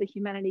who have the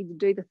humanity to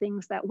do the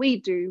things that we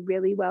do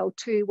really well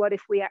too? What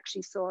if we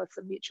actually saw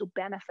some mutual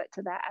benefit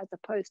to that, as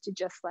opposed to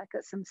just like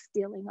some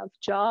stealing of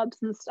jobs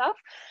and stuff?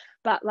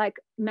 But like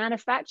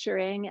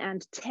manufacturing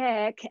and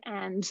tech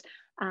and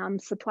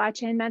supply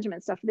chain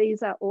management stuff,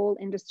 these are all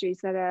industries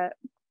that are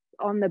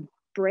on the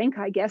brink,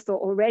 I guess, or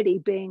already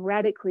being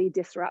radically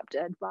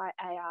disrupted by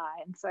AI.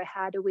 And so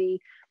how do we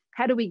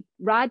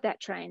ride that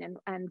train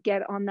and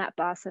get on that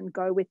bus and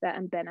go with that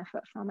and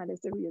benefit from it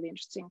is a really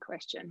interesting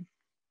question.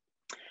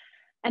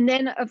 And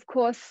then, of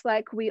course,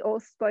 like we all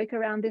spoke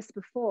around this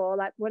before,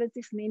 like what does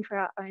this mean for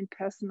our own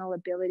personal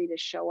ability to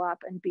show up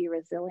and be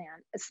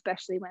resilient,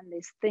 especially when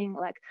this thing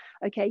like,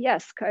 okay,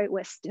 yes,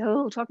 we're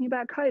still talking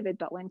about COVID,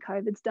 but when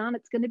COVID's done,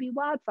 it's going to be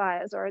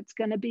wildfires, or it's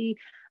going to be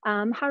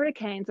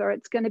hurricanes, or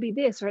it's going to be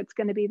this, or it's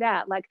going to be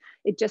that. Like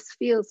it just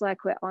feels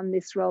like we're on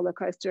this roller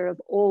coaster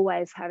of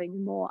always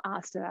having more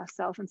asked of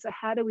ourselves. And so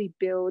how do we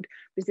build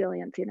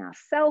resilience in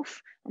ourselves,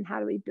 and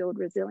how do we build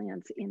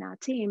resilience in our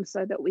team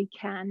so that we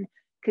can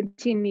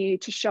continue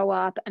to show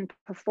up and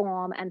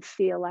perform and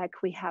feel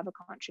like we have a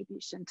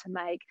contribution to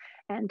make,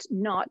 and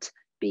not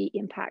be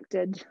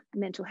impacted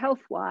mental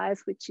health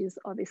wise, which is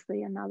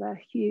obviously another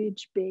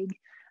huge big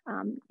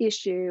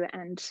issue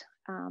and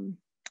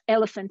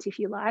elephant, if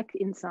you like,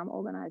 in some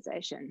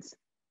organizations.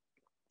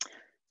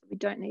 We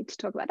don't need to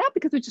talk about that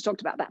because we just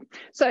talked about that.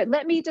 So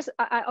let me just,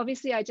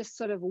 obviously I just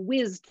sort of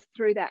whizzed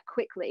through that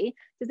quickly.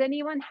 Does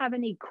anyone have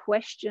any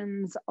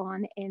questions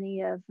on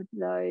any of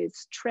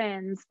those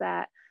trends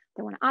that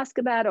they want to ask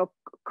about, or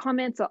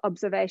comments or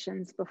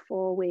observations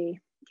before we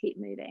keep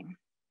moving?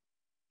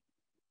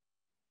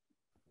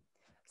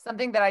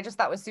 Something that I just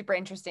thought was super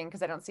interesting,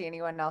 because I don't see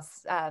anyone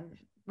else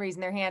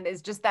raising their hand,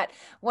 is just that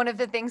one of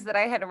the things that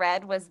I had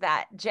read was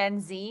that Gen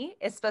Z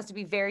is supposed to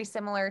be very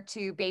similar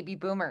to baby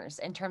boomers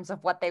in terms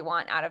of what they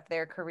want out of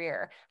their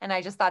career. And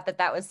I just thought that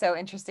that was so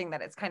interesting,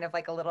 that it's kind of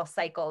like a little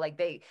cycle. Like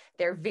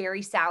they're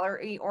very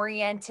salary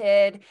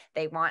oriented.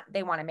 They want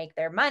to make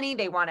their money.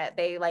 They want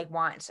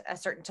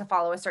to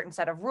follow a certain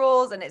set of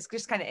rules. And it's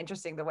just kind of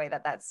interesting the way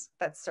that that's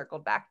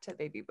circled back to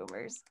baby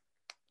boomers.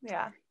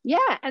 Yeah.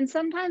 And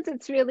sometimes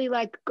it's really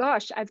like,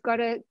 gosh, I've got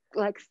to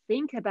like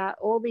think about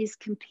all these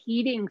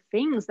competing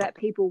things that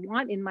people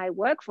want in my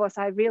workforce.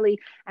 I'm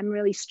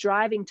really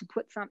striving to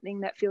put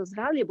something that feels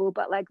valuable,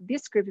 but like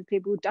this group of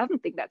people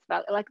doesn't think that's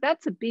valuable. Like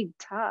that's a big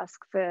task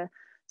for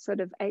sort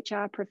of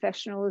HR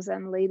professionals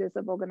and leaders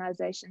of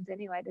organizations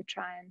anyway, to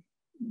try and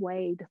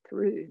wade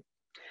through.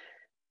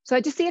 So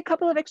I just see a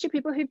couple of extra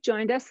people who've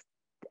joined us.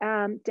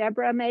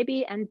 Deborah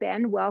maybe, and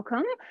Ben,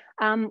 welcome.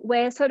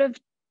 We're sort of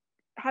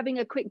having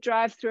a quick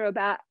drive through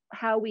about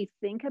how we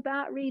think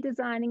about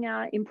redesigning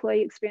our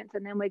employee experience,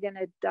 and then we're going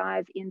to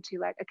dive into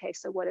like, okay,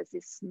 so what does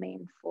this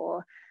mean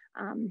for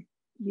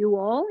you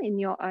all in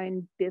your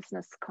own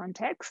business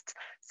context?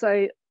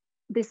 So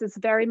this is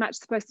very much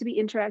supposed to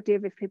be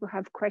interactive. If people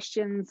have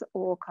questions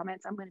or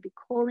comments, I'm going to be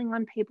calling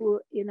on people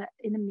in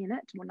a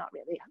minute. Well, not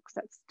really, because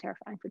that's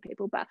terrifying for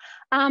people, but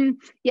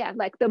yeah,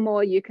 like the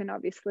more you can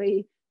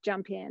obviously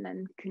jump in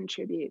and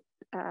contribute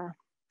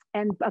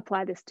and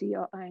apply this to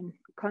your own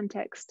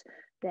context,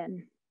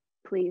 then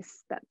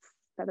please,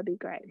 that'll be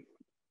great.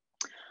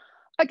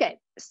 Okay,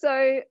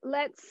 so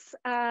let's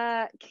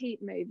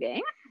keep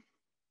moving.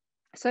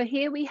 So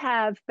here we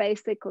have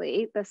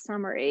basically the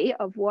summary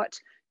of what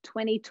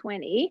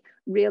 2020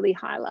 really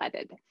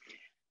highlighted.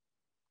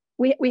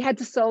 We had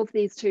to solve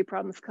these two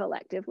problems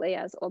collectively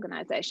as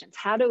organizations.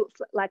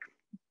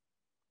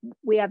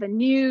 We have a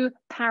new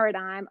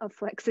paradigm of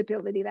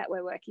flexibility that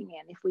we're working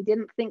in. If we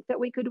didn't think that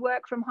we could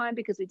work from home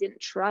because we didn't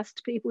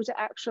trust people to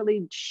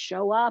actually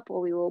show up,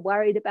 or we were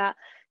worried about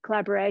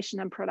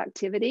collaboration and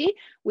productivity,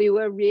 we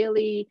were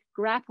really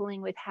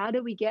grappling with how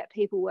do we get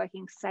people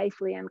working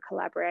safely and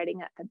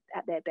collaborating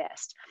at their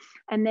best.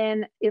 And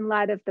then in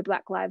light of the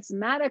Black Lives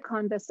Matter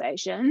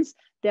conversations,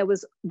 there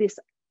was this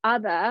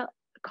other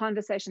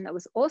conversation that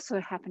was also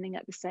happening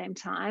at the same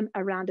time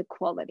around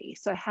equality.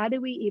 So how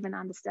do we even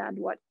understand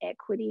what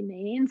equity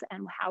means,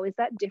 and how is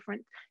that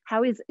different?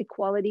 How is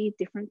equality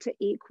different to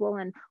equal,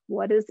 and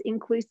what does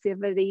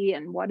inclusivity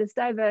and what does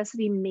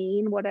diversity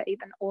mean? What are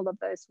even all of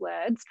those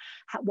words?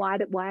 Why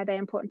are they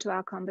important to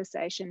our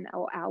conversation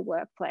or our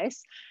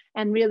workplace?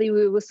 And really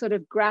we were sort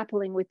of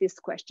grappling with this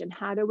question: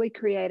 how do we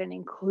create an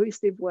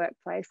inclusive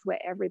workplace where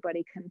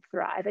everybody can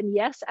thrive? And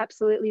yes,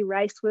 absolutely,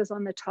 race was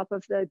on the top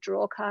of the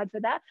draw card for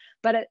that,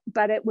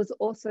 but it was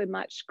also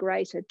much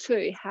greater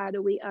too. How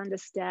do we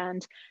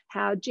understand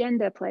how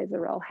gender plays a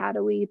role? How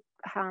do we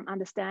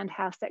understand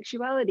how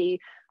sexuality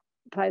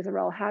plays a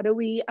role? How do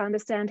we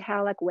understand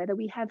how, like, whether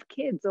we have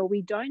kids or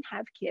we don't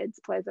have kids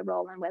plays a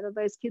role, and whether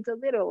those kids are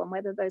little and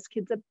whether those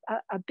kids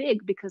are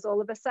big, because all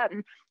of a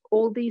sudden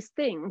all these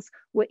things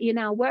were in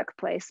our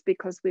workplace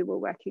because we were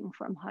working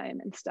from home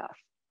and stuff.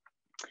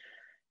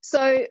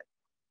 So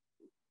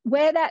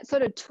where that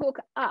sort of took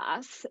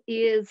us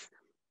is,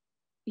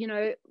 you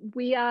know,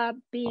 we are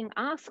being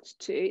asked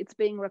to, it's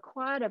being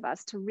required of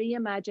us to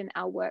reimagine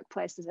our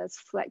workplaces as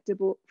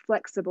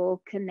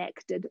flexible,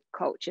 connected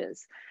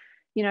cultures.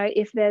 You know,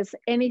 if there's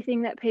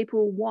anything that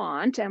people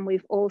want, and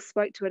we've all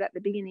spoke to it at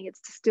the beginning,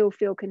 it's to still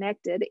feel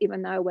connected,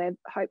 even though we're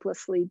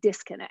hopelessly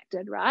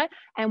disconnected, right?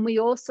 And we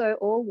also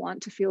all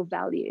want to feel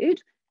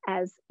valued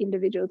as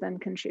individuals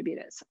and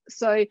contributors.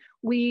 So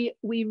we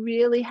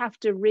really have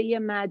to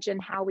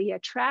reimagine how we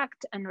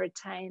attract and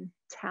retain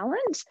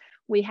talent.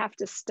 We have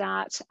to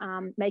start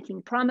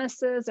making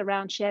promises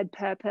around shared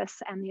purpose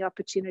and the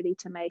opportunity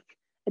to make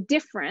a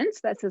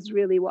difference. This is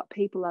really what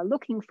people are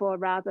looking for,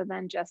 rather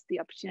than just the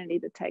opportunity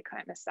to take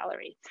home a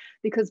salary.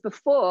 Because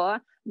before,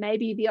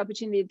 maybe the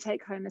opportunity to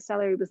take home a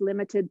salary was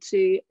limited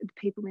to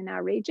people in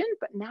our region,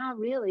 but now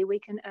really we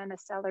can earn a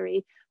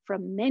salary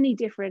from many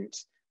different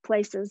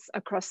places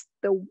across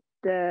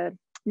the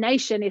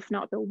nation, if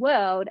not the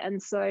world.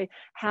 And so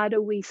how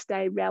do we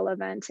stay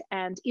relevant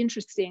and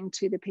interesting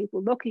to the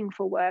people looking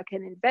for work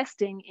and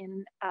investing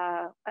in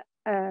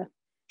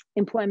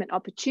employment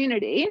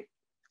opportunity?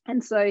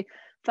 And so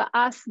for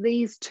us,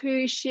 these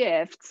two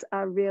shifts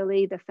are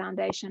really the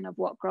foundation of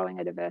what growing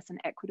a diverse and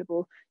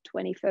equitable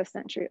 21st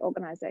century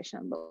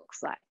organization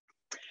looks like.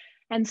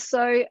 And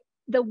so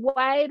the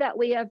way that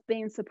we have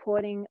been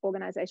supporting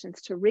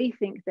organizations to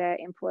rethink their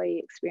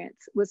employee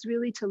experience was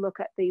really to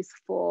look at these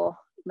 4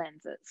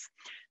 lenses.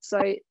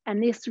 So,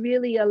 and this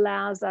really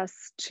allows us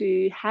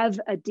to have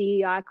a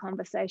DEI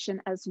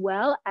conversation as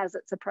well as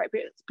it's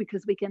appropriate,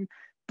 because we can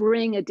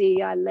bring a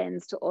DEI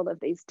lens to all of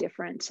these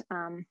different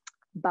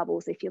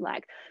bubbles, if you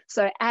like.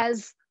 So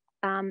as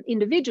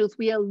individuals,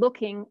 we are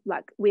looking,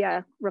 like we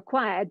are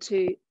required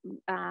to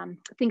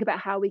think about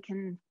how we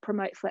can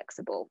promote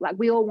flexible. Like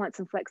we all want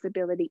some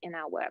flexibility in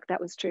our work. That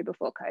was true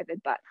before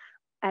COVID, but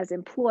as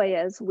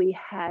employers, we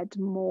had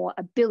more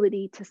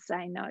ability to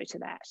say no to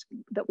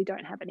that we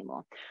don't have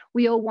anymore.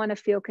 We all want to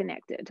feel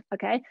connected,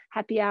 okay?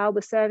 Happy hour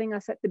was serving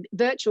us at the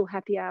virtual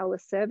happy hour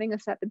was serving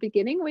us at the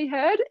beginning, we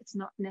heard. It's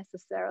not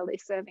necessarily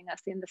serving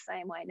us in the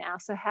same way now.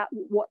 So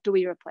what do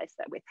we replace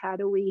that with? How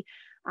do we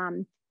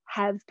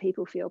have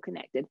people feel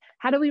connected?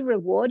 How do we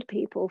reward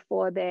people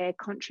for their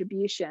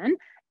contribution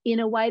in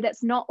a way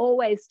that's not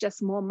always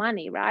just more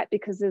money, right?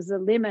 Because there's a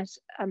limit,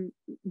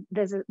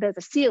 there's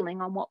a ceiling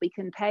on what we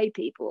can pay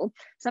people.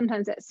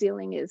 Sometimes that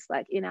ceiling is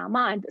like in our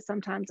mind, but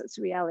sometimes it's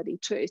reality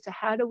too. So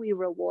how do we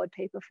reward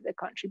people for the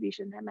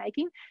contribution they're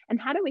making? And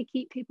how do we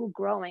keep people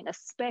growing,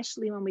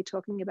 especially when we're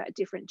talking about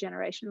different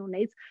generational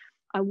needs?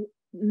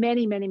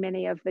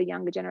 Many of the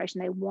younger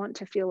generation, they want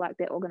to feel like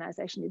their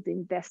organization is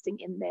investing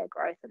in their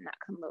growth, and that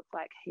can look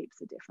like heaps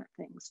of different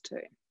things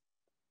too.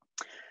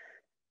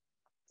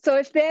 So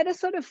if they're the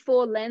sort of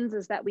 4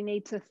 lenses that we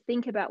need to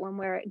think about when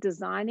we're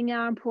designing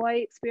our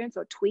employee experience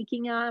or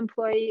tweaking our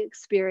employee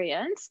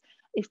experience,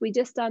 if we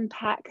just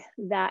unpack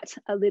that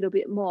a little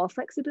bit more,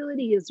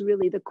 flexibility is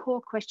really the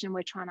core question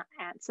we're trying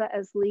to answer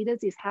as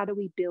leaders, is how do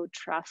we build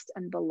trust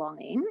and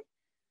belonging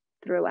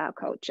through our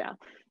culture?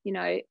 You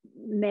know,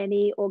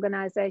 many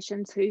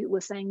organizations who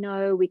were saying,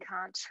 no,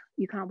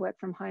 you can't work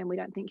from home, we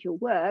don't think you'll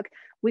work.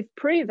 We've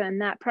proven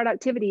that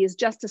productivity is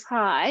just as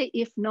high,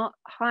 if not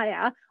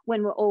higher,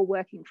 when we're all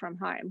working from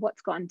home.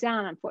 What's gone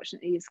down,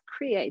 unfortunately, is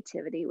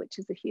creativity, which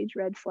is a huge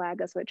red flag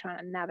as we're trying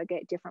to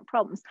navigate different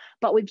problems.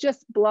 But we've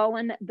just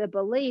blown the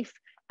belief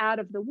out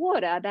of the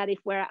water that if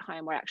we're at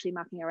home, we're actually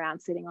mucking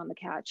around, sitting on the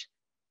couch,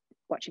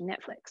 watching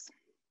Netflix.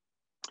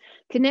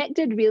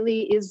 Connected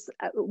really is,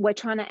 we're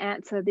trying to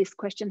answer this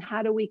question,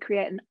 how do we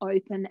create an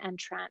open and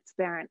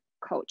transparent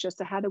culture?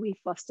 So how do we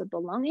foster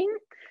belonging,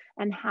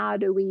 and how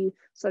do we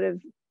sort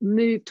of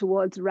move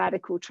towards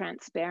radical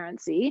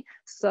transparency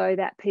so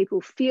that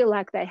people feel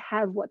like they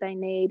have what they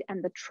need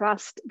and the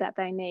trust that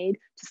they need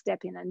to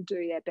step in and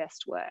do their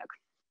best work?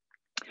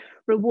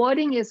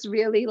 Rewarding is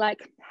really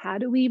like, how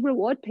do we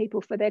reward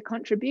people for their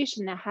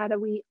contribution? Now, how do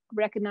we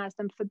recognize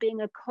them for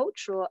being a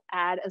cultural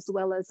ad as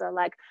well as a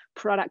like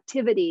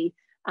productivity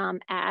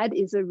ad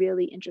is a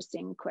really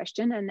interesting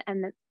question.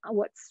 And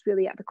what's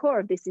really at the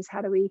core of this is,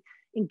 how do we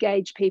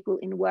engage people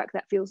in work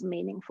that feels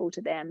meaningful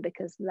to them?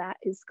 Because that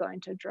is going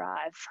to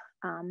drive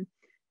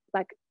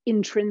like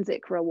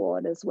intrinsic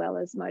reward as well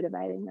as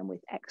motivating them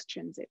with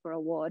extrinsic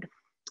reward.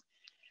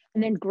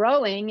 And then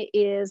growing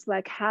is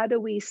like, how do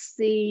we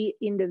see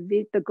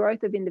the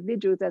growth of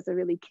individuals as a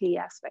really key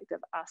aspect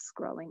of us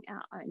growing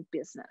our own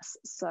business?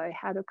 So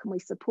how can we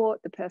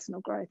support the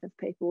personal growth of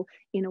people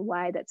in a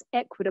way that's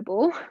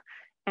equitable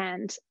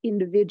and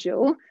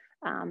individual,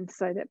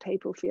 so that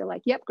people feel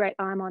like, yep, great,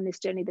 I'm on this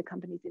journey, the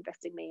company's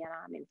investing in me and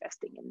I'm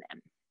investing in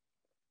them.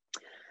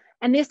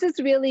 And this is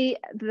really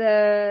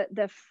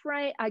the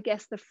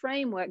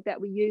framework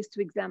that we use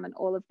to examine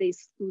all of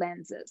these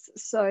lenses.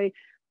 So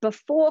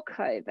before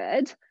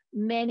COVID,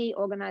 many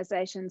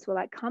organizations were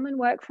like, come and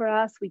work for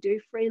us. We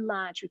do free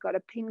lunch. We've got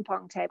a ping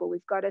pong table.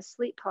 We've got a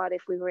sleep pod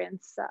if we were in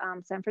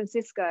San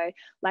Francisco.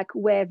 Like,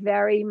 we're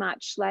very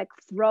much like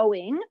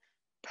throwing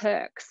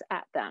perks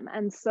at them.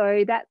 And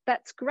so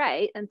that's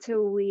great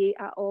until we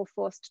are all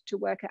forced to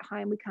work at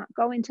home. We can't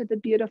go into the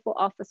beautiful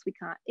office. We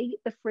can't eat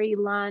the free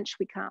lunch.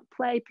 We can't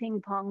play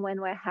ping pong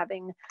when we're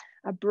having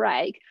a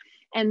break.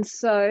 And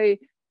so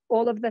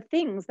all of the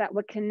things that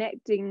were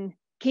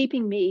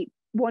keeping me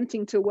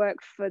wanting to work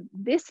for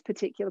this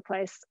particular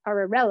place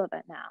are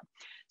irrelevant now.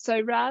 So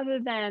rather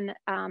than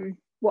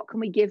what can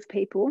we give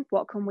people,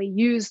 what can we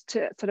use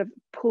to sort of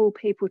pull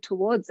people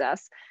towards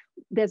us,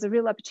 there's a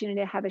real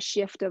opportunity to have a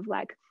shift of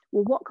like,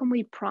 well, what can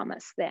we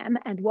promise them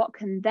and what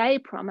can they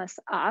promise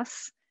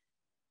us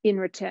in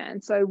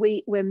return? So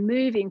we're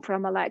moving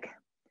from a like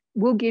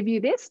we'll give you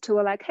this to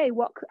a like, hey,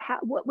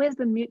 where's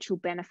the mutual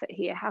benefit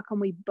here? How can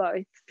we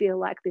both feel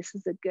like this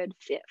is a good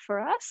fit for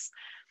us?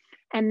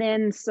 And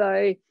then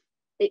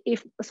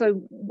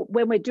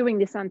when we're doing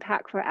this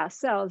unpack for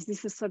ourselves,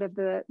 this is sort of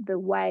the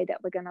way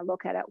that we're going to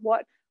look at it.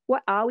 What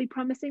are we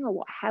promising, or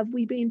what have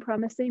we been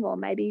promising, or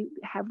maybe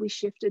have we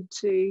shifted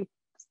to,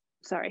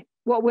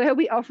 what were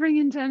we offering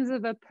in terms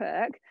of a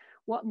perk?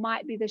 What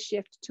might be the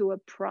shift to a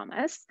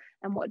promise?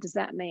 And what does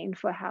that mean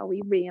for how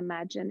we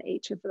reimagine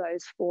each of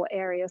those 4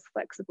 areas: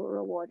 flexible,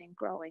 rewarding,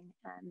 growing,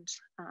 and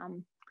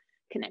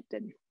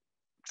connected.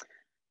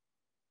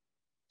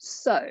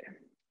 So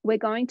we're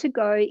going to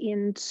go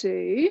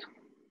into,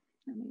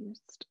 let me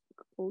just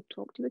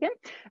talk to you again.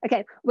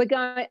 Okay,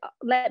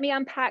 let me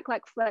unpack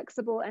like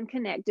flexible and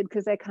connected,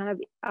 because they're kind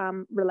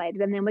of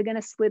related. And then we're going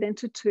to split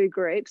into 2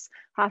 groups.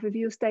 Half of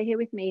you will stay here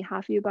with me,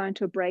 half of you are going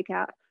to a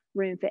breakout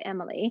room for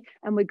Emily,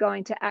 and we're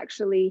going to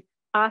actually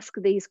ask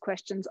these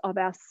questions of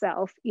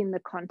ourselves in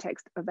the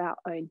context of our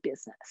own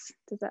business.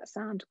 Does that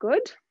sound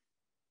good?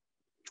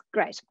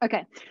 Great.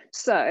 Okay,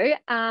 so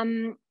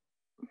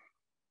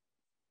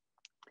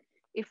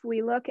if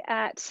we look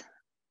at,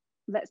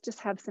 let's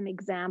just have some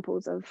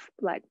examples of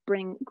like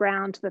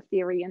ground the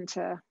theory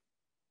into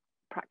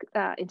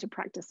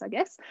practice, I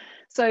guess.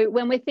 So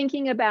when we're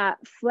thinking about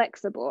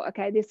flexible,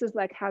 okay, this is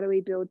like, how do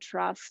we build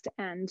trust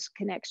and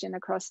connection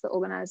across the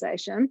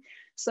organization?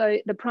 So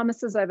the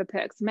promises over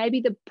perks. Maybe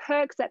the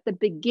perks at the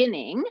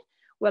beginning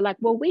were like,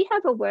 well, we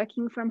have a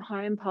working from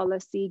home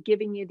policy,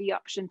 giving you the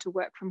option to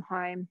work from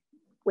home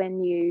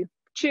when you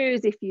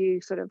choose, if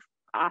you sort of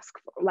ask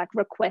for, like,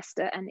 request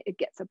it and it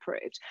gets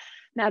approved.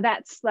 Now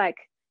that's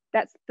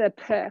the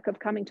perk of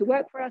coming to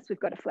work for us. We've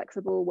got a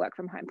flexible work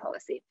from home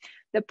policy.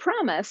 The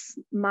promise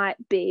might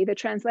be, the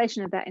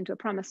translation of that into a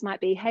promise might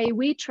be, hey,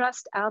 we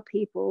trust our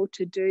people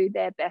to do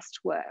their best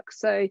work.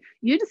 So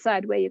you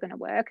decide where you're going to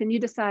work and you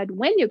decide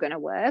when you're going to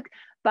work,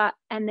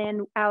 and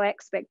then our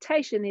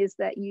expectation is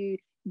that you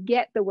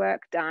get the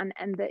work done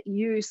and that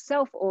you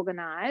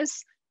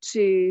self-organize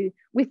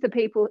with the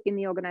people in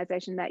the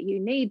organization that you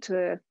need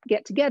to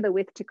get together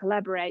with to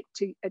collaborate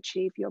to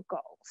achieve your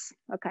goals.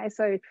 Okay,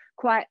 so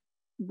quite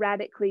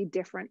radically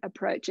different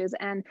approaches.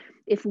 And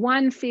if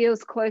one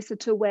feels closer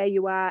to where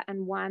you are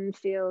and one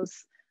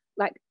feels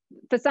like,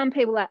 for some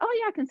people, like, oh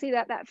yeah, I can see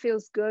that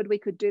feels good, we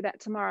could do that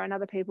tomorrow, and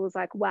other people's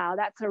like, wow,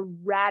 that's a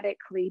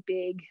radically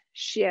big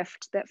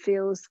shift that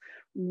feels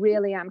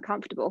really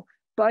uncomfortable.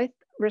 Both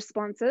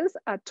responses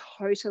are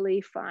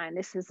totally fine.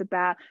 This is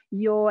about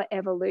your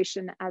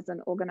evolution as an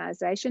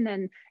organization,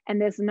 and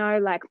there's no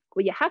like,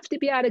 well, you have to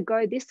be able to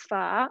go this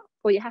far,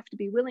 or you have to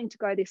be willing to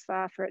go this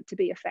far for it to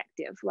be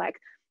effective. Like,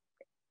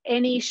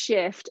 any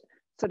shift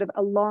sort of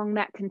along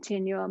that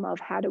continuum of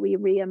how do we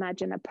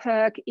reimagine a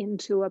perk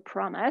into a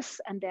promise,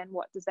 and then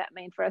what does that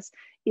mean for us,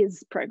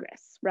 is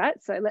progress,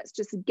 right? So let's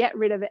just get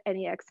rid of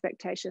any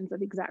expectations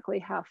of exactly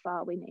how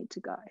far we need to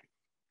go.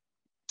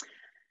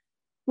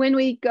 When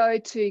we go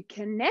to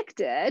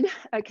connected,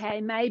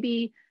 okay,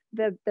 maybe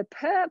the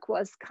perk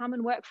was come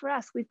and work for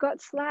us. We've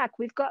got Slack,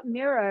 we've got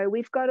Miro,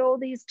 we've got all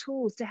these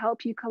tools to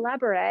help you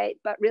collaborate,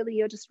 but really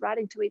you're just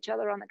writing to each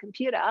other on the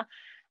computer.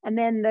 And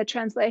then the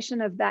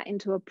translation of that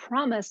into a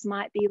promise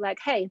might be like,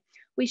 hey,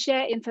 we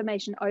share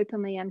information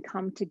openly and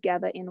come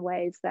together in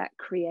ways that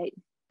create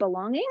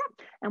belonging.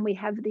 And we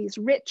have these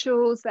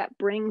rituals that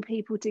bring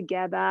people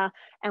together,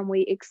 and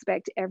we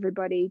expect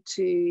everybody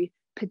to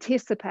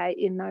participate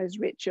in those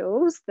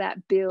rituals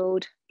that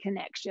build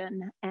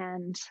connection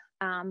and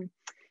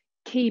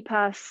keep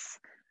us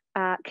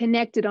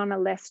connected on a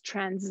less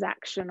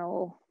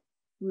transactional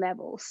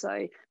level.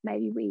 So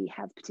maybe we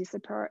have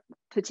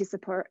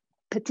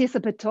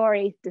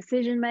participatory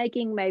decision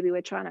making. Maybe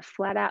we're trying to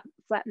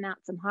flatten out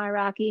some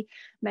hierarchy.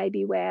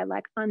 Maybe we're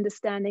like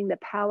understanding the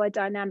power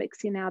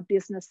dynamics in our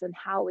business and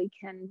how we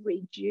can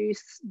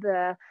reduce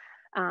the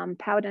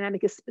power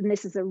dynamic. And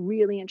this is a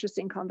really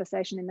interesting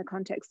conversation in the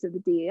context of the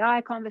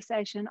DEI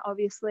conversation,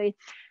 obviously.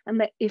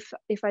 And that if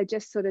I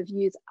just sort of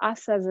use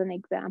us as an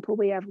example,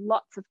 we have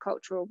lots of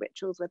cultural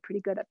rituals. We're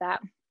pretty good at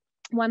that.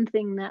 One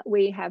thing that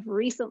we have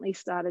recently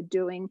started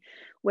doing,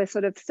 we're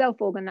sort of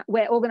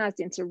we're organized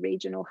into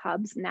regional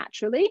hubs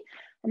naturally.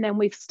 And then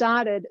we've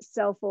started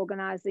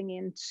self-organizing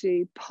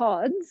into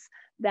pods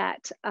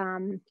that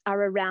are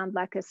around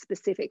like a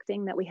specific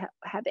thing that we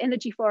have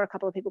energy for. A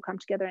couple of people come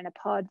together in a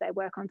pod, they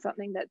work on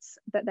something that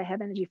they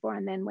have energy for.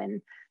 And then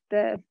when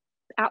the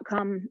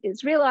outcome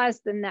is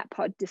realized, then that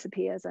pod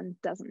disappears and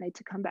doesn't need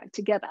to come back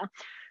together.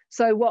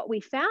 So what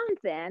we found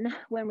then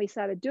when we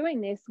started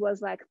doing this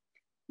was like,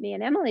 me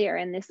and Emily are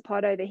in this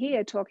pod over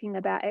here talking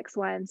about X,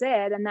 Y, and Z,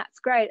 and that's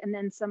great. And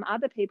then some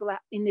other people are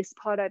in this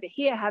pod over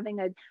here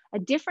having a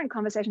different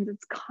conversation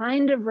that's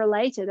kind of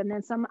related. And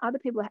then some other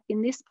people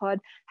in this pod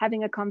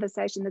having a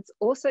conversation that's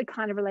also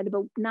kind of related,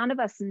 but none of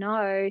us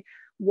know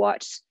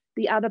what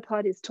the other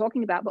pod is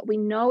talking about, but we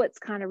know it's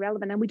kind of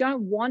relevant. And we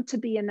don't want to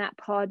be in that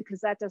pod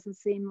because that doesn't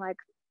seem like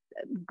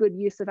good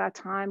use of our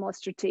time or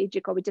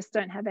strategic, or we just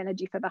don't have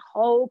energy for the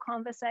whole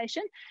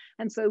conversation.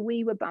 And so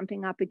we were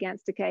bumping up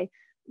against, okay,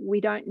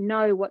 we don't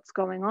know what's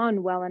going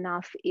on well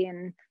enough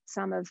in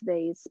some of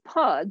these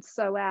pods.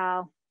 So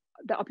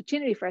the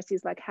opportunity for us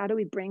is like, how do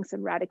we bring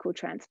some radical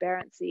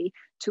transparency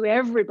to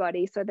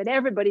everybody so that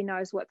everybody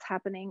knows what's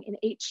happening in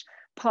each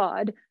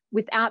pod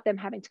without them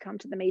having to come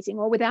to the meeting,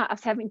 or without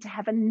us having to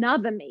have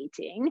another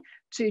meeting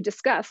to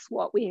discuss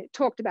what we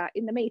talked about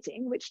in the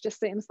meeting, which just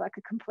seems like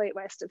a complete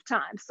waste of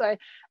time. So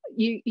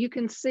you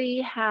can see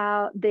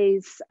how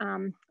these,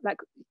 like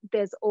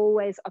there's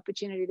always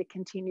opportunity to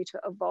continue to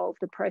evolve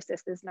the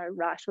process. There's no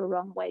right or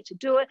wrong way to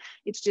do it.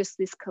 It's just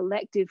this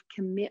collective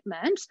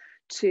commitment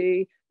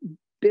to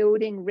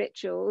building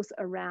rituals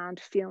around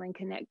feeling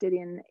connected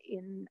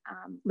in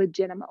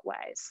legitimate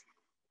ways.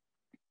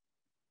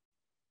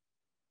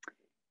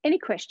 Any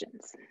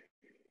questions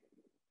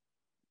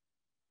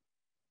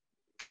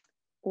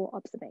or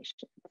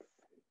observations?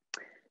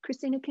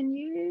 Christina, can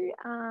you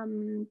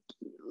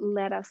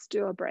let us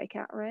do a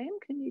breakout room?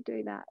 Can you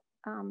do that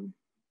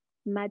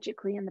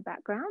magically in the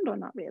background, or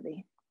not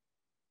really?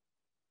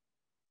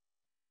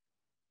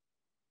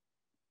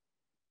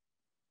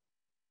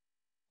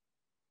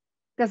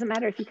 Doesn't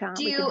matter if you can't.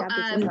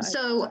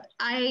 So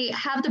I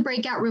have the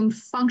breakout room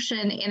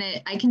function in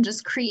it. I can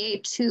just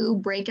create 2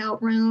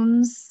 breakout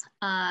rooms.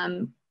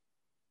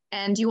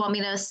 And do you want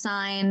me to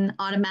assign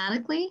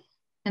automatically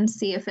and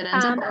see if it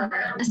ends up, or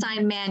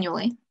assign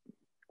manually?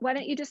 Why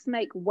don't you just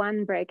make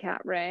 1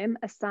 breakout room,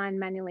 assign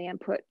manually,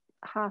 and put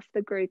half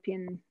the group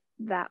in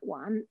that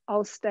one.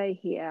 I'll stay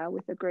here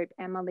with the group.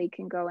 Emily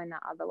can go in the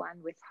other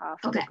one with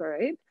half the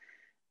group.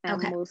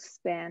 And we'll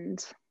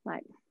spend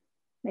like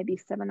maybe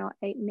 7 or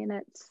 8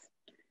 minutes.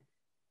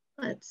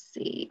 Let's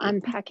see.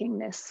 Unpacking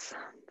this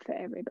for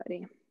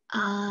everybody.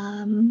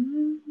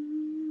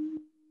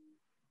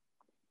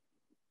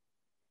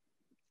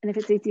 And if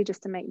it's easier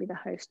just to make me the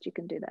host, you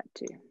can do that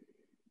too.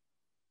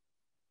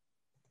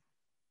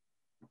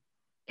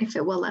 If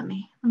it will let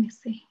me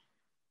see.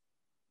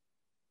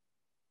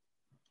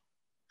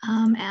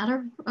 Add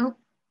or, oh,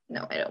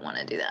 no, I don't want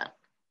to do that.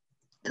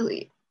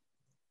 Delete.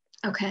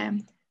 Okay.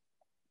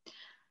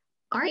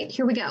 All right,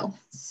 here we go.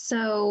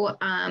 So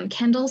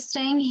Kendall's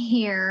staying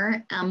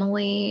here.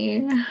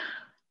 Emily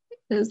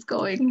is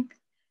going.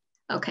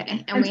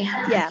 Okay, and we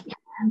have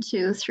 1,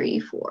 2, 3,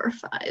 4,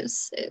 5,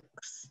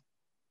 6.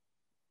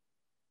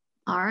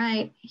 All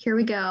right, here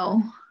we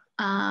go.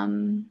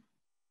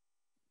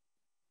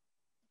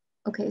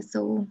 Okay,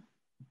 so.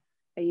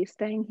 Are you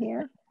staying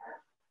here?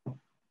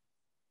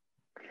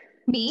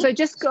 Me? So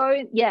just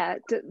go,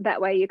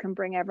 that way you can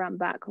bring everyone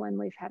back when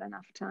we've had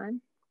enough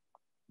time.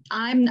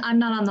 I'm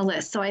not on the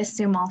list, so I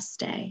assume I'll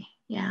stay.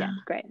 Yeah,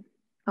 great.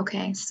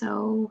 Okay,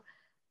 so.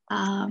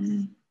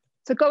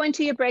 So go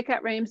into your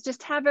breakout rooms,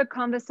 just have a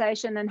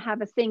conversation and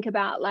have a think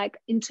about, like,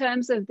 in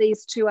terms of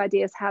these 2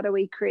 ideas, how do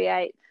we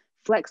create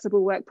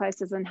flexible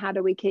workplaces and how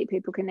do we keep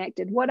people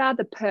connected? What are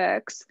the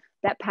perks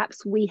that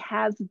perhaps we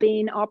have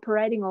been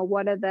operating, or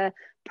what are the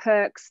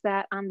perks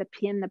that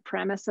underpin the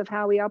premise of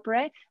how we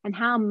operate, and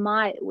how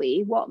might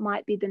what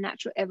might be the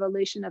natural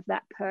evolution of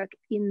that perk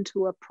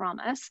into a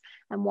promise,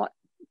 and what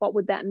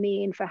would that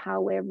mean for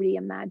how we're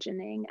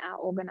reimagining our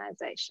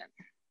organization?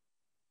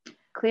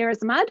 Clear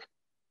as mud?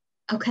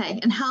 Okay,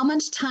 and how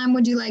much time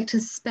would you like to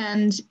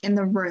spend in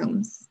the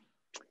rooms?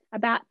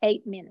 About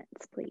 8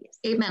 minutes, please.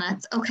 8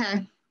 minutes,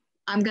 okay.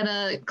 I'm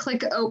gonna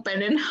click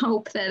open and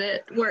hope that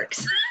it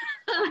works.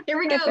 Here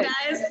we go,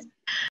 guys.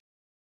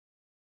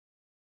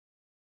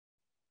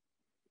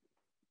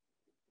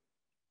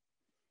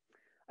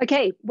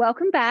 Okay,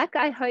 welcome back.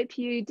 I hope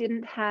you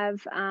didn't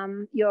have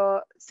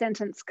your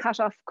sentence cut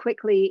off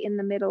quickly in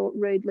the middle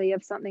rudely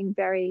of something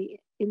very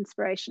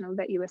inspirational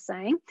that you were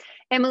saying.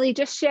 Emily,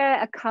 just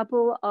share a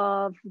couple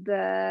of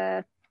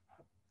the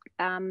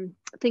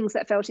things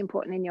that felt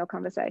important in your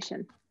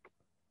conversation.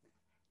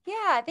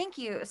 Yeah, thank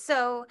you.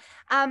 So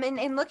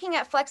in looking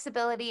at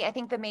flexibility, I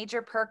think the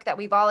major perk that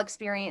we've all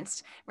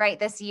experienced right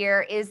this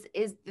year is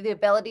the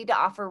ability to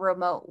offer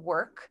remote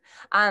work.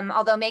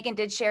 Although Megan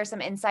did share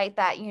some insight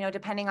that, you know,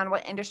 depending on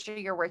what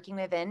industry you're working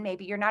within,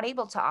 maybe you're not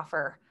able to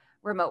offer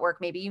remote work.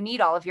 Maybe you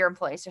need all of your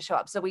employees to show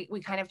up. So we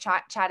kind of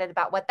chatted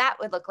about what that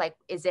would look like.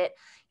 Is it,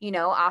 you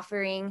know,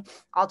 offering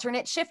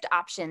alternate shift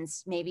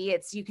options? Maybe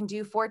it's you can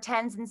do 4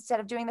 10s instead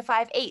of doing the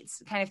 5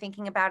 8s, kind of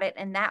thinking about it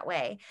in that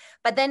way.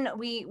 But then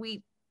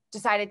we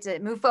decided to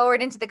move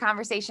forward into the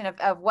conversation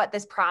of what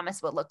this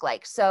promise would look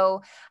like.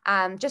 So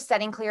just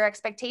setting clear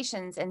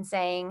expectations and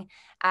saying,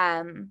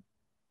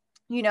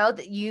 you know,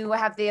 that you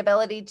have the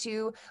ability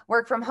to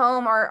work from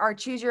home or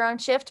choose your own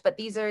shift, but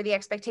these are the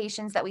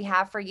expectations that we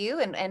have for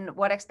you. And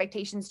what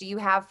expectations do you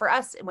have for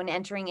us when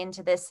entering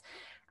into this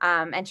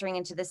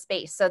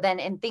space? So then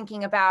in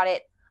thinking about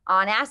it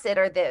on acid,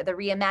 or the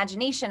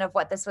reimagination of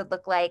what this would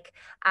look like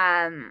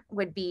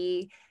would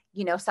be,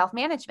 you know,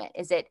 self-management.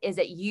 Is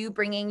it you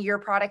bringing your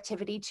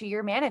productivity to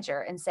your manager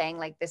and saying,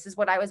 like, this is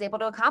what I was able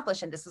to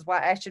accomplish and this is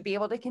why I should be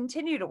able to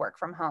continue to work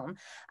from home.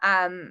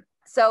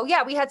 So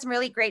yeah, we had some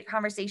really great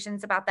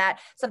conversations about that.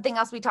 Something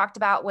else we talked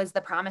about was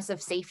the promise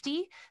of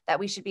safety, that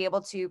we should be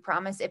able to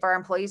promise if our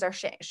employees are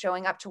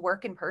showing up to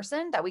work in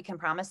person, that we can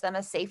promise them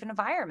a safe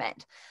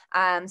environment.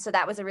 So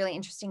that was a really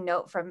interesting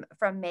note from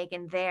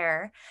Megan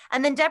there.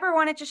 And then Deborah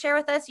wanted to share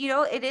with us,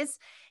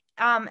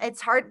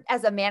 it's hard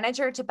as a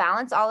manager to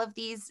balance all of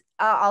these,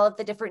 all of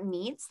the different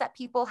needs that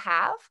people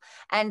have.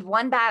 And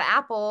one bad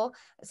apple,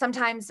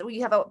 sometimes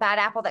you have a bad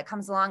apple that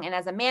comes along, and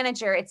as a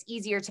manager, it's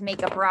easier to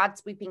make a broad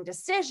sweeping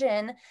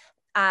decision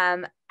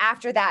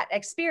after that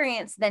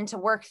experience than to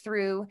work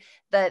through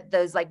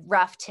those like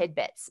rough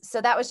tidbits. So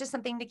that was just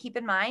something to keep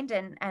in mind.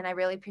 And I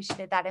really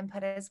appreciated that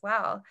input as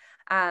well.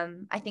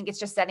 I think it's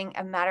just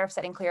a matter of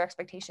setting clear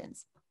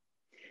expectations.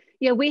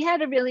 Yeah, we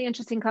had a really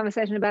interesting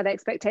conversation about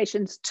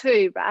expectations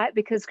too, right?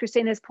 Because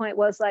Christina's point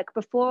was like,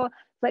 before,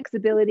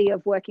 flexibility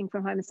of working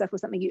from home and stuff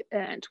was something you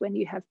earned when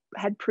you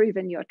had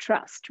proven your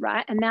trust,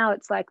 right? And now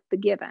it's like the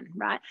given,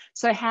 right?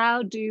 So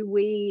how do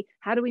we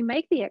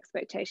make the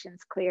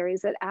expectations clear?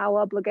 Is it our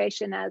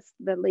obligation as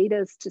the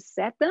leaders to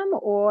set them,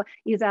 or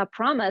is our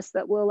promise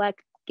that we'll like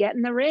get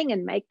in the ring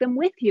and make them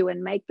with you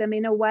and make them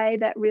in a way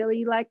that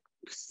really like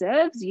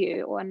serves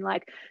you? And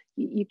like,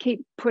 you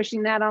keep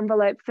pushing that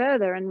envelope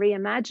further and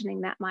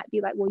reimagining that might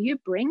be like, well, you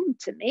bring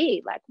to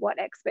me like what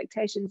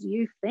expectations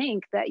you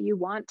think that you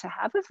want to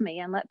have of me,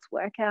 and let's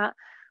work out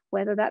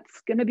whether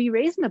that's going to be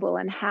reasonable,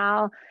 and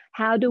how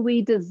do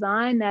we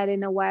design that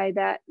in a way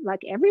that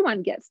like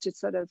everyone gets to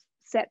sort of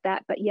set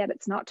that, but yet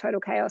it's not total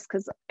chaos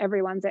because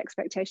everyone's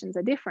expectations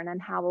are different.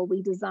 And how are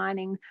we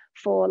designing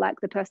for like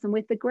the person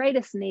with the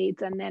greatest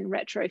needs and then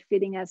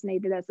retrofitting as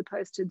needed, as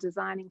opposed to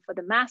designing for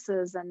the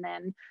masses and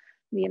then,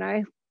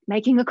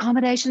 making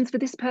accommodations for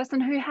this person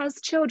who has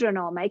children,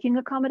 or making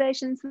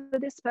accommodations for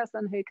this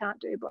person who can't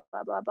do blah,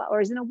 blah, blah, blah, or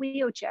is in a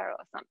wheelchair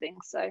or something.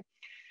 So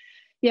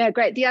yeah,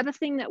 great. The other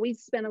thing that we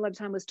spent a lot of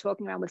time was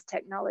talking around was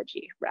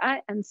technology,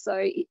 right? And so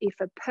if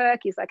a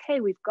perk is like, hey,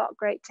 we've got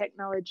great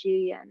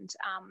technology and,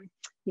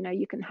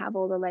 you can have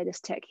all the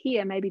latest tech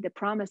here, maybe the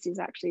promise is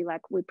actually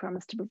like, we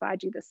promise to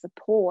provide you the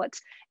support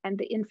and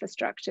the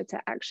infrastructure to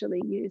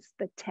actually use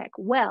the tech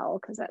well,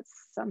 because that's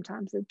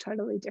sometimes a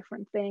totally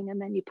different thing.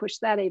 And then you push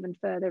that even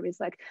further, is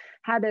like,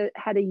 how do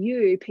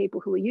you,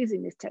 people who are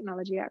using this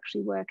technology,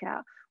 actually work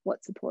out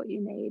what support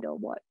you need, or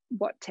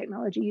what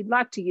technology you'd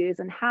like to use,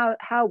 and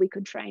how we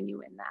could train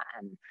you in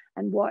that,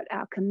 and what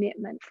our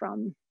commitment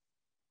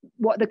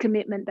what the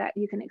commitment that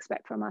you can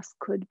expect from us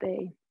could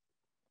be.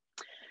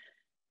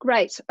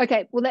 Great.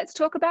 Okay, well, let's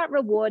talk about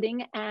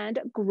rewarding and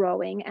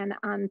growing and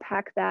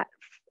unpack that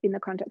in the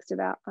context of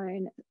our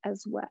own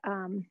as well,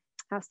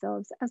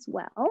 ourselves as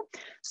well.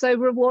 So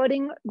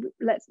rewarding,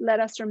 let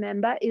us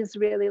remember, is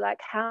really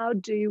like, how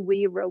do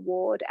we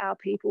reward our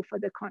people for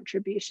the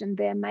contribution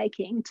they're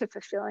making to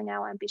fulfilling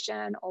our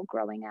ambition or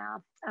growing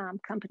our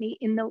company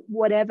in the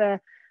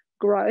whatever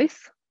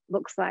growth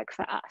looks like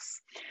for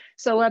us.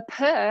 So a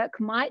perk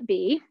might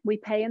be, we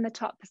pay in the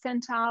top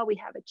percentile, we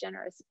have a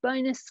generous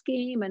bonus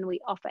scheme, and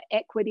we offer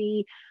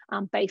equity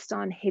based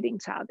on hitting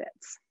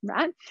targets,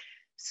 right?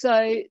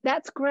 So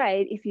that's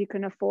great if you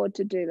can afford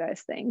to do those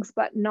things,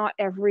 but not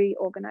every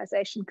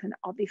organization can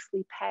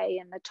obviously pay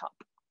in the top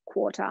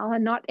quartile,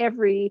 and not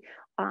every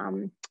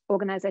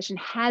organization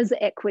has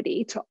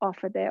equity to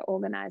offer their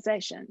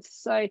organizations.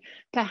 So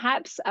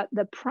perhaps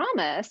the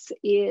promise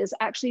is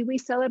actually we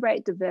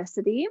celebrate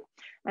diversity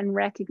and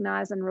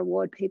recognize and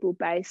reward people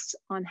based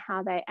on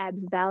how they add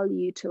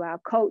value to our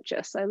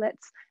culture. So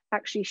let's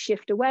actually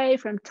shift away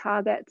from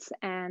targets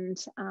and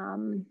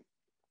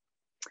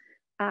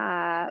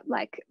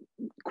like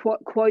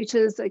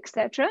quotas,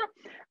 etc.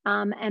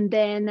 And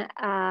then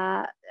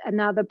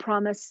another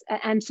promise,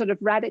 and sort of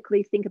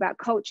radically think about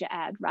culture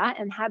add, right?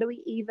 And how do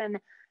we even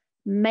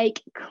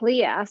make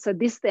clear? So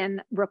this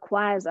then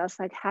requires us,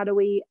 like, how do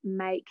we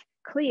make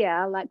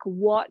clear like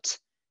what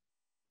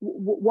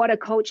a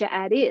culture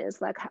add is,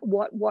 like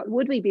what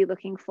would we be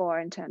looking for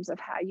in terms of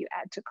how you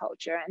add to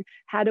culture, and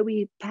how do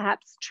we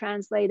perhaps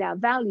translate our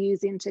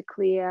values into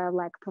clear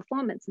like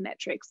performance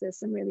metrics? There's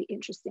some really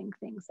interesting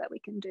things that we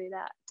can do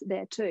that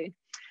there too.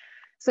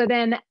 So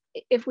then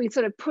if we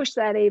sort of push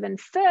that even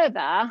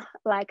further,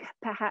 like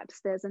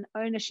perhaps there's an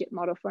ownership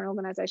model for an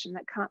organization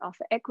that can't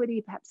offer equity,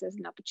 perhaps there's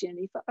an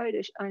opportunity for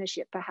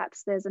ownership,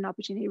 perhaps there's an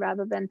opportunity,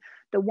 rather than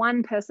the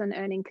one person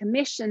earning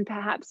commission,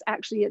 perhaps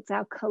actually it's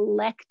our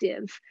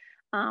collective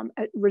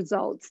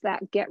results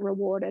that get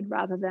rewarded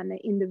rather than the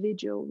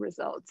individual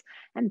results.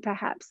 And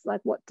perhaps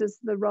like, what does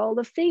the role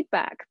of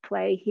feedback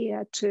play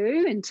here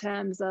too, in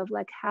terms of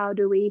like, how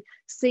do we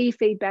see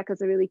feedback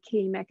as a really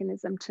key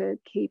mechanism to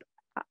keep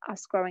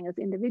us growing as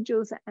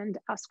individuals and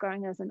us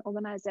growing as an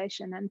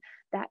organization? And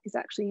that is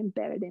actually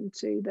embedded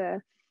into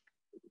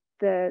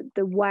the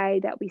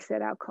way that we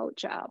set our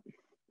culture up.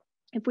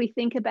 If we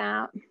think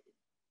about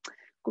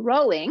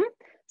growing,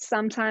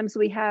 sometimes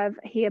we have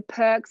here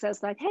perks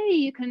as like, hey,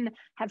 you can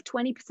have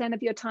 20%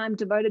 of your time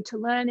devoted to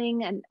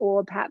learning, and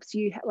or perhaps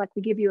you like,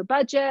 we give you a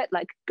budget,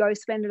 like go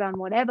spend it on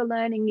whatever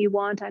learning you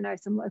want. I know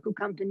some local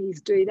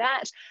companies do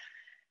that.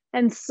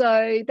 And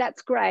so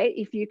that's great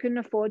if you can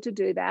afford to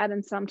do that.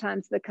 And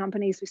sometimes the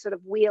companies we sort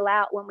of wheel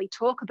out when we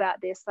talk about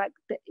this, like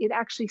it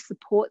actually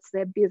supports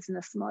their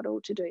business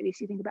model to do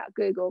this. You think about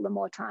Google, the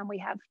more time we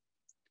have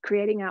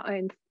creating our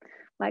own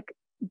like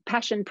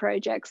passion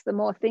projects, the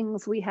more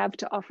things we have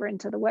to offer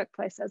into the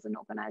workplace as an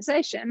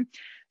organization.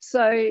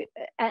 So,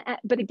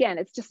 but again,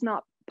 it's just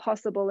not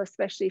possible,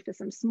 especially for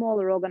some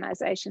smaller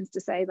organizations, to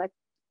say like,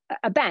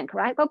 a bank,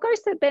 right? Well, go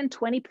spend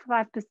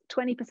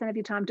 20% of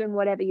your time doing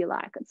whatever you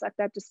like. It's like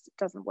that just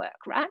doesn't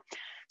work, right?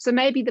 So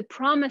maybe the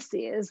promise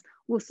is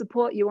we'll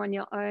support you on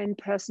your own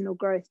personal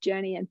growth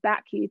journey and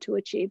back you to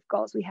achieve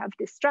goals. We have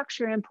this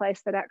structure in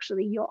place that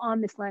actually you're on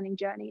this learning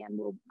journey and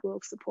we'll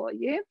support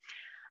you.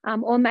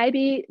 Or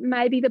maybe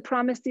the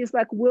promise is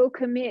like, we'll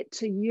commit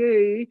to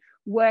you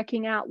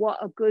working out what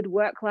a good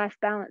work-life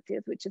balance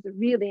is, which is a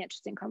really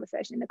interesting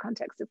conversation in the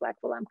context of like,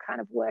 well, I'm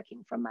kind of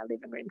working from my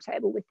living room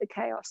table with the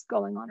chaos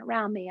going on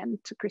around me. And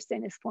to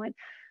Christina's point,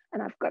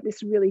 and I've got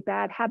this really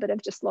bad habit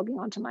of just logging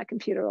onto my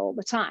computer all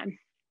the time.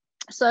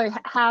 So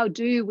how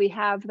do we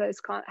have those,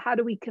 how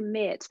do we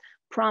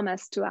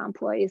promise to our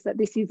employees that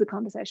this is a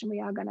conversation we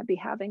are going to be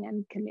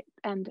having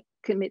and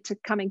commit to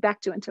coming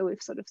back to until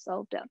we've sort of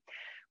solved it?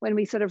 When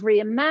we sort of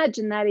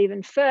reimagine that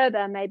even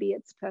further, maybe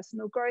it's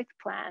personal growth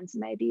plans,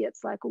 maybe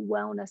it's like a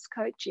wellness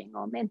coaching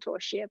or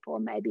mentorship, or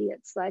maybe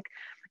it's like,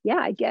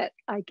 yeah, I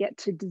get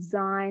to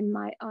design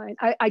my own,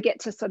 I get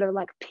to sort of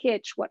like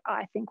pitch what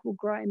I think will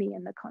grow me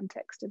in the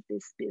context of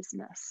this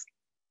business.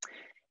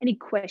 Any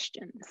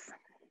questions?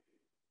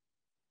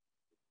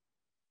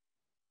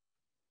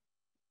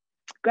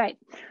 Great.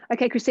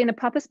 Okay, Christina,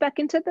 pop us back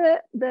into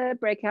the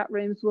breakout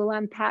rooms. We'll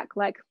unpack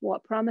like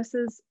what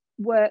perks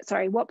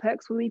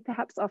were we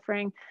perhaps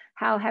offering?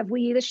 How have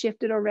we either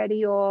shifted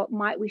already, or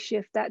might we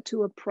shift that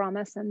to a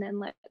promise? And then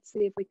let's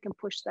see if we can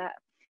push that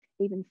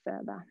even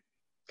further.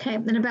 Okay,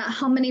 then about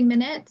how many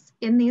minutes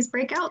in these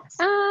breakouts?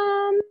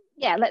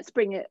 Yeah, let's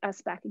bring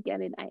us back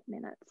again in 8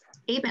 minutes.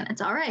 8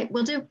 minutes, all right,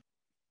 we'll do.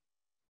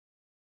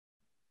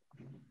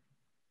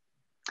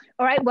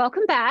 All right,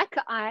 welcome back.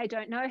 I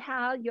don't know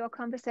how your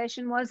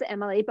conversation was,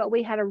 Emily, but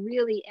we had a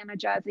really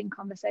energizing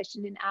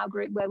conversation in our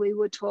group where we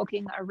were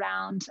talking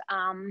around,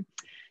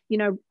 you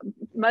know,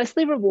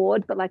 mostly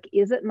reward, but like,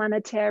 is it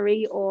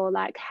monetary, or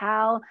like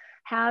how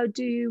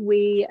do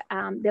we,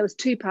 there was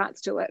 2 parts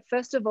to it.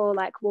 First of all,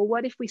 like, well,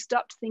 what if we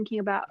stopped thinking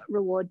about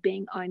reward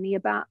being only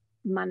about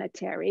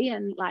monetary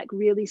and like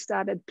really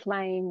started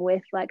playing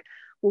with like,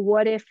 well,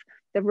 what if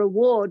the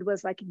reward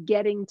was like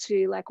getting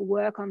to like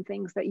work on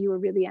things that you were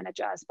really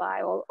energized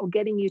by, or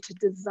getting you to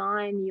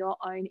design your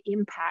own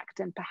impact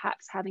and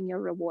perhaps having your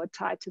reward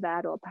tied to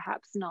that, or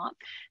perhaps not.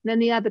 And then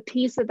the other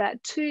piece of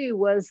that too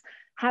was,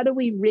 how do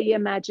we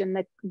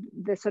reimagine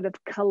the sort of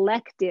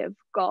collective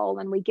goal?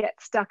 And we get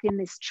stuck in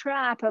this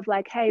trap of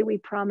like, hey, we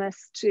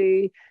promise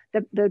to,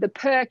 the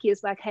perk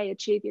is like, hey,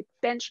 achieve your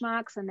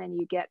benchmarks and then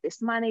you get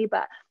this money,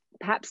 but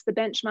perhaps the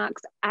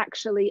benchmarks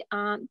actually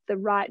aren't the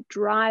right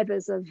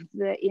drivers of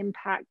the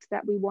impact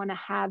that we want to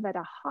have at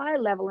a high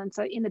level. And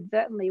so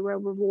inadvertently, we're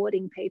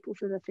rewarding people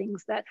for the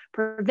things that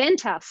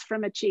prevent us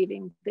from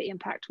achieving the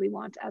impact we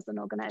want as an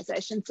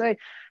organization. So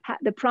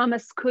the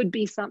promise could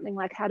be something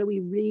like, how do we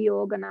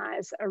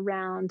reorganize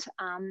around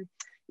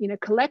you know,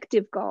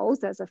 collective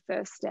goals as a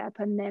first step,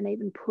 and then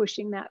even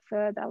pushing that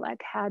further,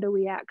 like how do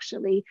we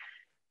actually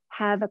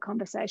have a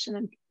conversation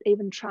and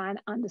even try and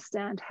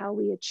understand how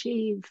we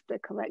achieve the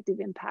collective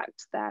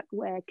impact that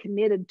we're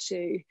committed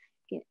to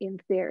in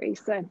theory.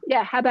 So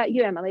yeah, how about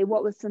you, Emily?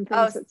 What was some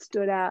things that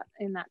stood out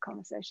in that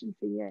conversation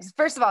for you?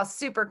 First of all,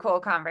 super cool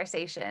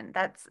conversation.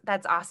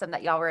 That's awesome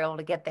that y'all were able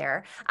to get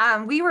there.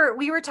 We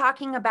were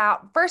talking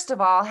about, first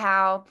of all,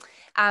 how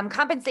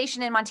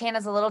compensation in Montana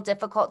is a little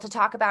difficult to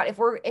talk about.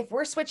 If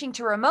we're switching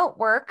to remote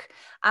work,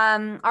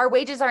 our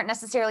wages aren't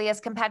necessarily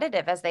as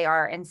competitive as they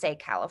are in, say,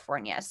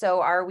 California.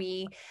 So are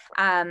we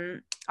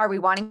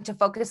wanting to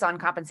focus on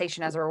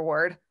compensation as a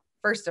reward,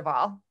 first of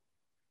all?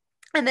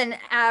 And then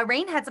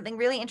Rain had something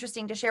really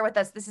interesting to share with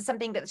us. This is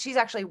something that she's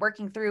actually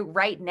working through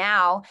right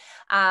now.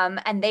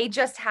 And they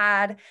just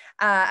had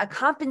a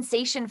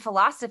compensation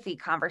philosophy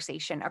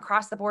conversation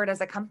across the board as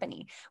a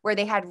company, where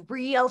they had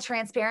real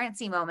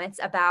transparency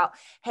moments about,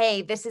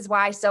 hey, this is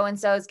why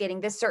so-and-so is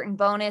getting this certain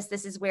bonus.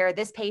 This is where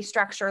this pay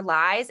structure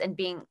lies, and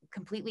being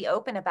completely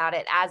open about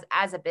it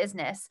as a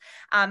business.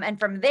 And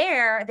from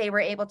there, they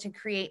were able to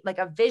create like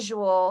a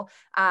visual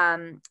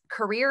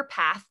career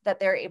path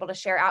that they're able to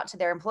share out to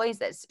their employees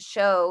that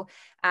show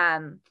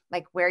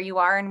like where you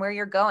are and where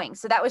you're going.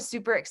 So that was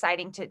super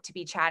exciting to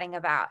be chatting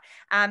about.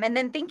 And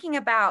then thinking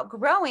about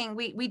growing,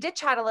 we did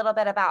chat a little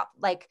bit about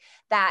like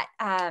that,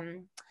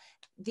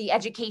 the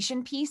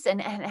education piece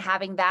and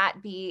having that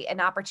be an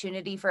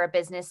opportunity for a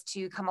business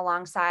to come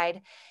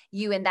alongside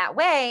you in that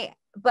way.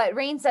 But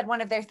Rain said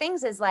one of their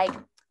things is like,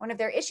 one of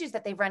their issues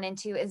that they've run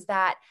into is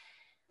that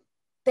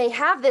they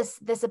have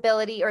this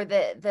ability, or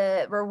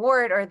the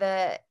reward,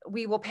 or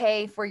we will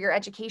pay for your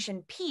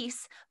education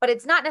piece, but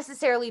it's not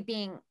necessarily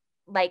being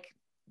like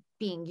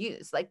being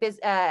used. Like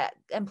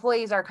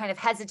employees are kind of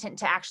hesitant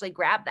to actually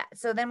grab that.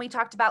 So then we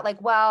talked about like,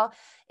 well,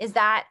 is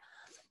that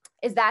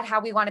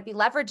how we want to be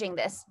leveraging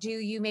this? Do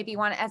you maybe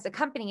want to, as a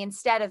company,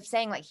 instead of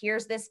saying like,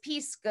 here's this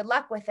piece, good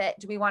luck with it,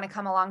 do we want to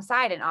come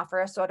alongside and offer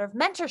a sort of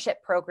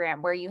mentorship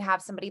program where you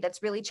have somebody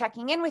that's really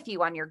checking in with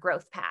you on your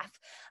growth path?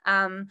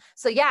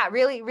 So yeah,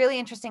 really, really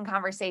interesting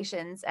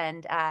conversations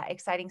and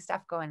exciting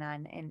stuff going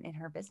on in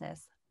her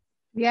business.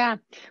 Yeah,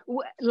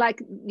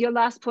 like your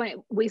last point,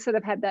 we sort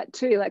of had that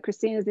too. Like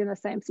Christina's in the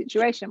same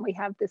situation. We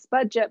have this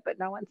budget, but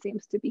no one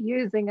seems to be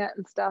using it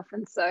and stuff.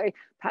 And so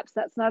perhaps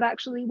that's not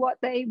actually what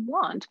they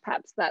want.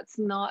 Perhaps that's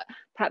not,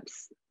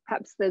 perhaps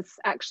there's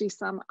actually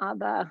some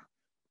other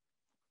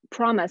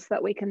promise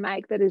that we can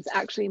make that is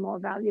actually more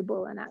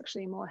valuable and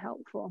actually more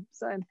helpful.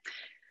 So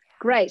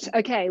great.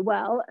 Okay,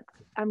 well,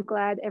 I'm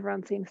glad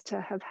everyone seems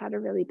to have had a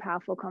really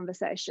powerful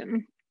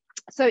conversation.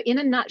 So in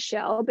a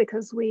nutshell,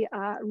 because we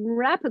are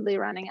rapidly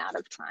running out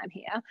of time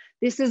here,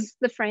 this is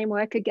the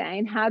framework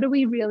again. How do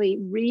we really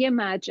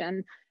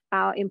reimagine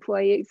our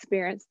employee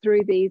experience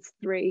through these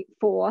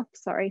four,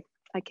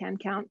 I can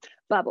count,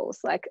 bubbles?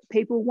 Like,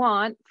 people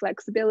want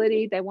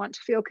flexibility, they want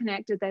to feel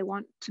connected, they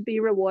want to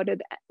be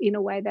rewarded in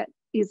a way that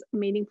is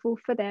meaningful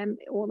for them,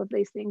 all of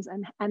these things,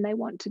 and they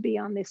want to be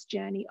on this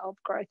journey of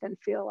growth and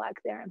feel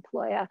like their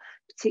employer,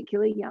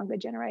 particularly younger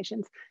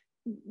generations,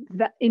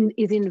 that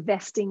is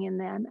investing in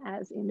them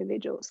as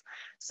individuals.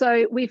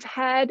 So we've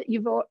had,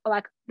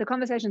 like the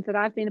conversations that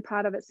I've been a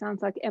part of, it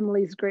sounds like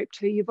Emily's group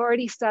too, you've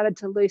already started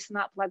to loosen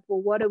up, like, well,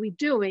 what are we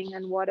doing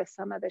and what are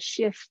some of the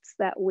shifts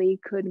that we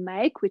could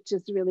make, which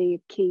is really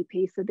a key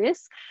piece of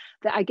this.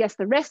 That I guess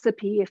the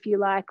recipe, if you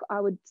like, I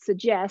would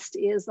suggest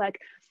is like,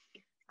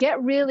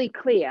 get really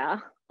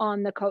clear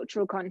on the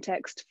cultural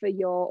context for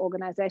your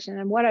organization.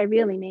 And what I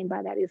really mean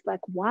by that is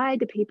like, why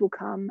do people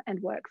come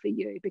and work for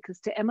you?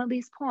 Because to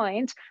Emily's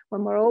point,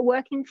 when we're all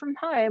working from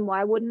home,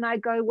 why wouldn't I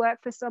go work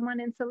for someone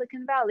in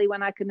Silicon Valley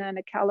when I can earn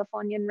a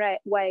Californian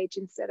wage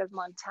instead of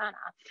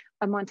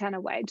a Montana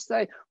wage?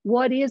 So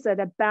what is it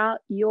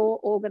about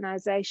your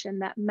organization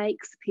that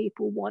makes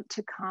people want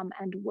to come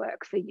and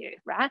work for you,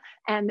 right?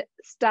 And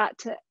start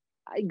to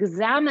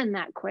examine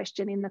that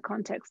question in the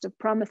context of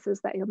promises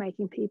that you're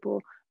making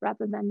people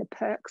rather than the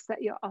perks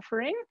that you're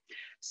offering.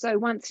 So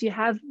once you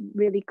have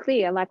really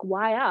clear, like,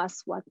 why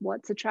us, like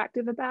what's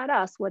attractive about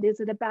us, what is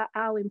it about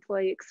our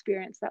employee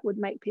experience that would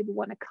make people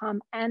want to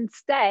come and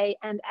stay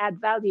and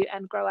add value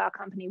and grow our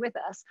company with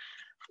us,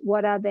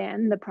 what are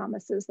then the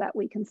promises that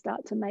we can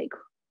start to make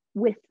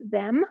with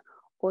them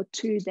or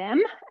to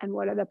them, and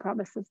what are the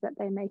promises that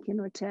they make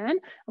in return? And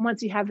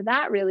once you have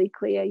that really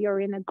clear, you're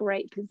in a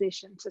great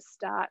position to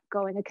start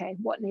going, okay,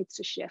 what needs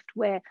to shift?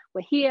 We're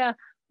here,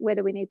 where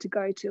do we need to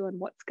go to, and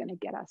what's going to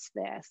get us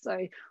there?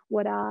 So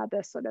what are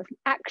the sort of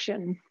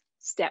action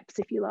steps,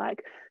 if you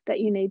like, that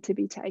you need to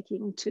be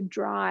taking to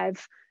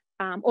drive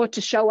or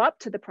to show up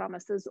to the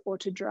promises or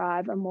to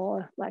drive a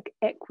more like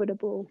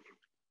equitable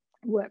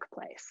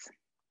workplace?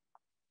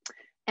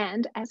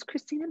 And as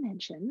Christina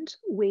mentioned,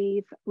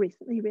 we've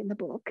recently written a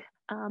book,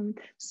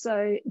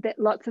 so that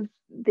lots of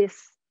this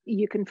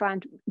you can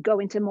go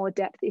into more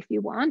depth if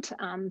you want.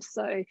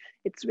 So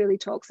it's really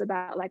talks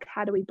about like,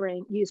 how do we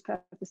use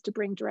purpose to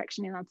bring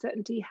direction in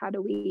uncertainty? How do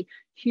we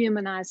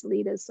humanize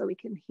leaders so we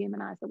can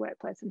humanize the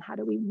workplace? And how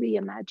do we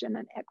reimagine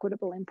an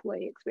equitable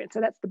employee experience?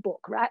 So that's the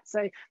book, right?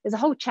 So there's a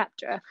whole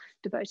chapter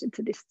devoted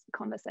to this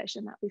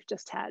conversation that we've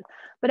just had.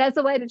 But as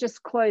a way to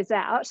just close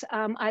out,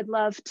 I'd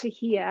love to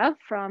hear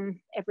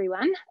from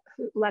everyone,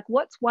 like,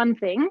 what's one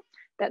thing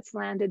that's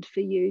landed for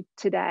you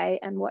today,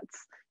 and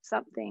what's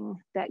something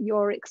that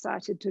you're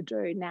excited to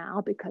do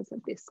now because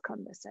of this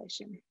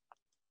conversation?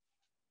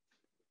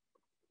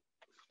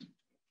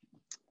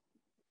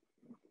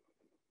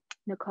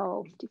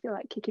 Nicole, do you feel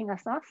like kicking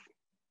us off?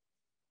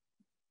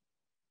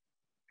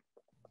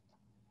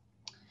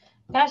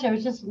 Gosh, I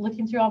was just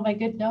looking through all my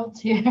good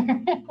notes here.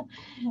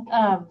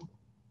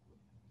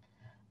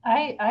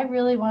 I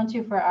really want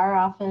to, for our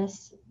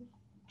office,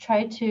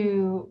 try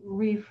to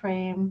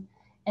reframe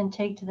and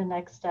take to the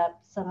next step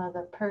some of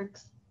the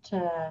perks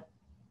to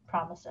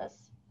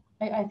promises.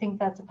 I think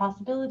that's a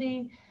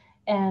possibility,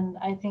 and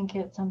I think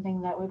it's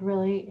something that would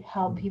really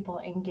help people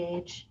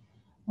engage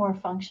more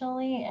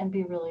functionally and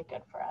be really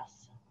good for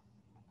us.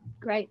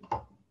 Great,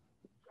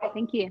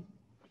 thank you.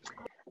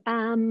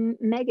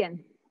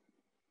 Megan.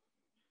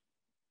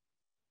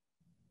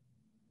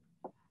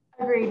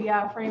 Agreed,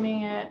 yeah,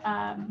 framing it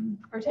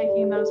or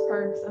taking those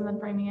perks and then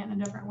framing it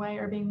in a different way,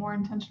 or being more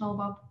intentional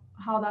about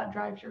how that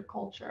drives your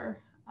culture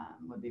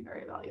would be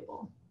very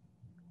valuable.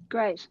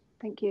 Great,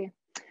 thank you.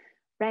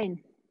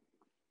 Rain.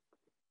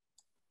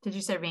 Did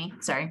you say me?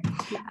 Sorry.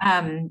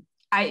 Yeah.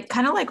 I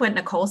kind of like what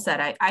Nicole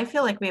said. I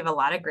feel like we have a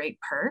lot of great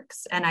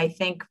perks, and I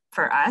think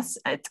for us,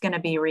 it's going to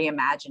be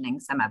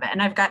reimagining some of it.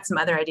 And I've got some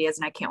other ideas,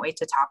 and I can't wait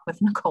to talk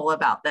with Nicole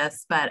about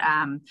this. But,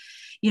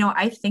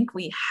 I think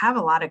we have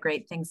a lot of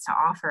great things to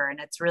offer, and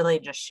it's really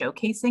just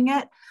showcasing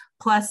it,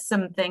 plus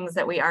some things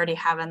that we already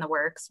have in the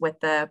works with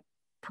the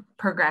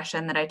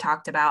progression that I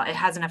talked about. It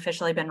hasn't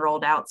officially been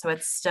rolled out, so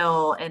it's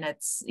still in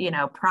its, you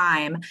know,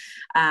 prime,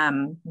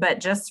 but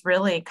just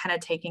really kind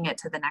of taking it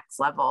to the next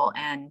level.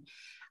 And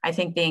I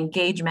think the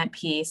engagement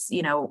piece,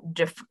 you know,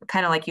 just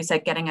kind of like you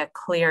said, getting a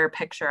clear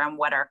picture on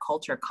what our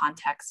culture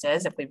context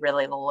is, if we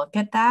really look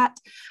at that,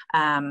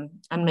 and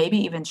maybe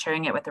even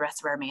sharing it with the rest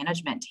of our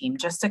management team,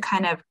 just to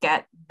kind of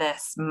get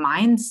this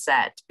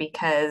mindset,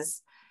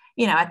 because,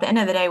 you know, at the end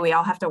of the day, we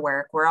all have to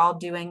work. We're all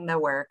doing the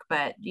work,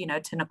 but, you know,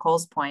 to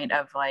Nicole's point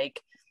of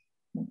like,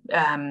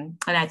 and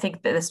I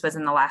think that this was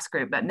in the last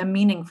group, but the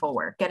meaningful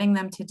work, getting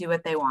them to do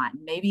what they want,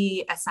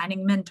 maybe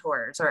assigning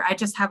mentors, or I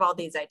just have all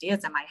these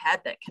ideas in my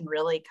head that can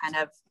really kind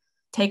of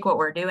take what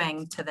we're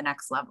doing to the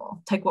next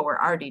level, take what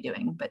we're already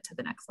doing, but to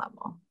the next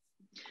level.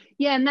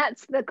 Yeah, and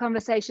that's the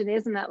conversation,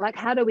 isn't it? Like,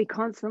 how do we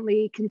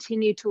constantly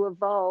continue to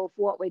evolve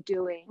what we're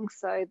doing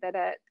so that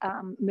it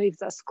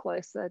moves us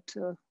closer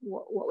to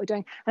what we're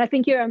doing? And I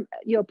think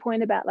your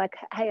point about like,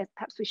 hey,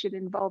 perhaps we should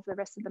involve the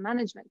rest of the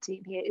management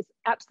team here is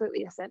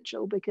absolutely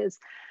essential, because,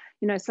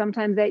 you know,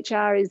 sometimes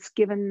HR is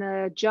given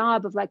the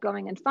job of like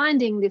going and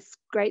finding this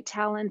great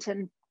talent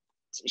and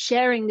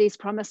sharing these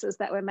promises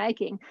that we're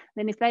making.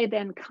 Then if they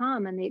then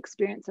come and the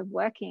experience of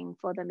working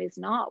for them is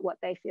not what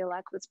they feel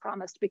like was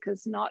promised,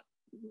 because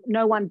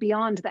no one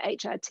beyond the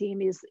HR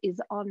team is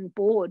on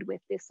board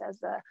with this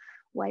as a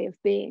way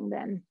of being,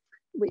 then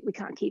we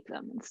can't keep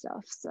them and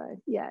stuff. So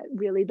yeah,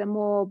 really, the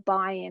more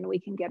buy-in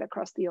we can get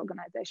across the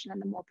organization, and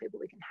the more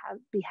people we can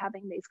be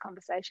having these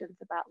conversations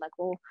about like,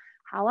 well,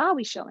 how are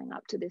we showing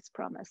up to this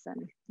promise,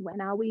 and when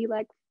are we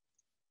like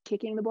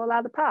kicking the ball out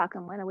of the park,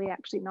 and when are we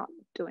actually not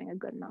doing a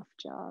good enough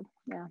job?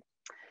 Yeah,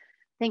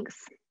 thanks.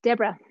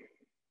 Deborah.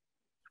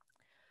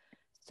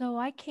 So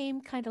I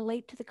came kind of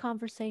late to the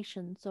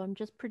conversation, so I'm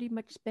just pretty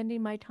much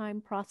spending my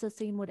time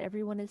processing what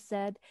everyone has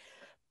said.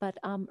 But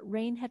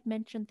Rain had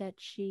mentioned that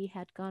she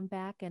had gone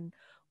back and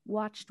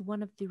watched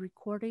one of the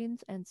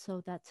recordings, and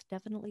so that's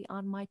definitely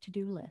on my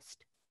to-do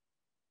list.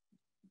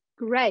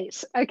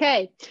 Great.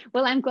 Okay.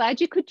 Well, I'm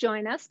glad you could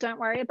join us. Don't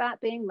worry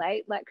about being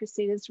late. Like,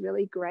 Christina's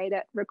really great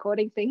at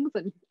recording things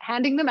and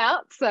handing them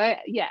out. So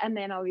yeah, and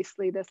then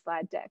obviously the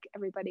slide deck,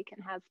 everybody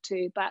can have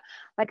too. But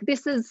like,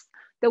 this is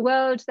the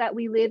world that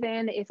we live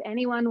in. If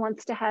anyone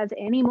wants to have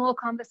any more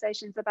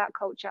conversations about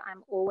culture,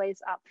 I'm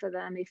always up for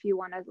them. If you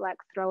want to like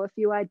throw a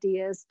few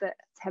ideas that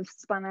have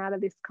spun out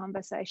of this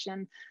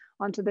conversation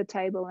onto the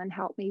table and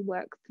help me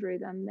work through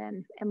them,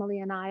 then Emily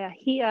and I are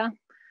here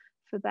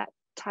for that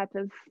type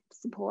of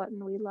support,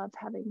 and we love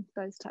having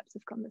those types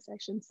of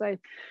conversations. So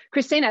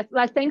Christina,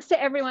 like, thanks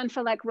to everyone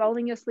for like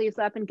rolling your sleeves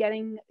up and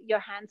getting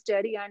your hands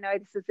dirty. I know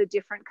this is a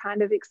different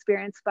kind of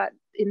experience, but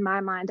in my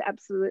mind,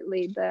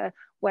 absolutely the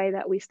way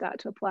that we start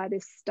to apply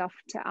this stuff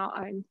to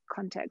our own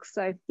context.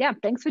 So yeah,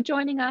 thanks for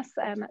joining us,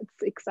 and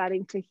it's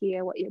exciting to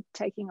hear what you're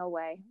taking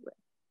away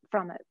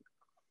from it.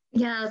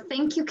 Yeah,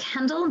 thank you,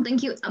 Kendall, and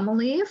thank you,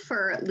 Emily,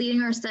 for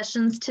leading our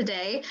sessions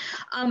today.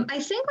 I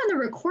think on the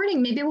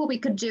recording, maybe what we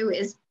could do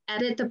is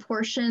edit the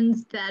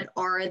portions that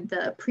are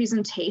the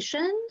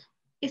presentation,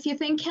 if you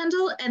think,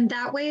 Kendall, and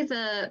that way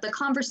the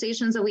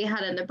conversations that we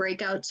had in the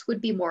breakouts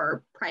would be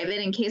more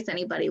private in case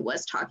anybody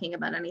was talking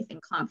about anything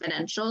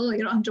confidential.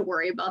 You don't have to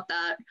worry about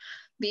that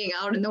being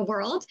out in the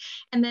world.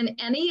 And then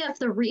any of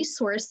the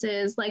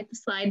resources like the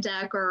slide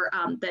deck or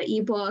the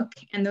ebook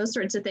and those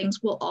sorts of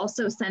things we'll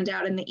also send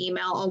out in the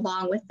email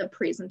along with the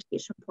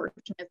presentation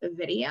portion of the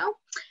video.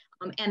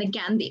 And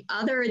again, the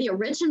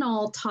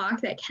original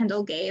talk that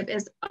Kendall gave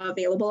is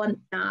available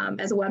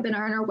as a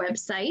webinar on our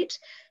website.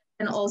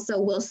 And also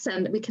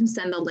we can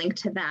send a link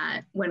to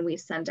that when we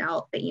send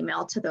out the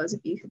email to those of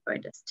you who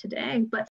joined us today. But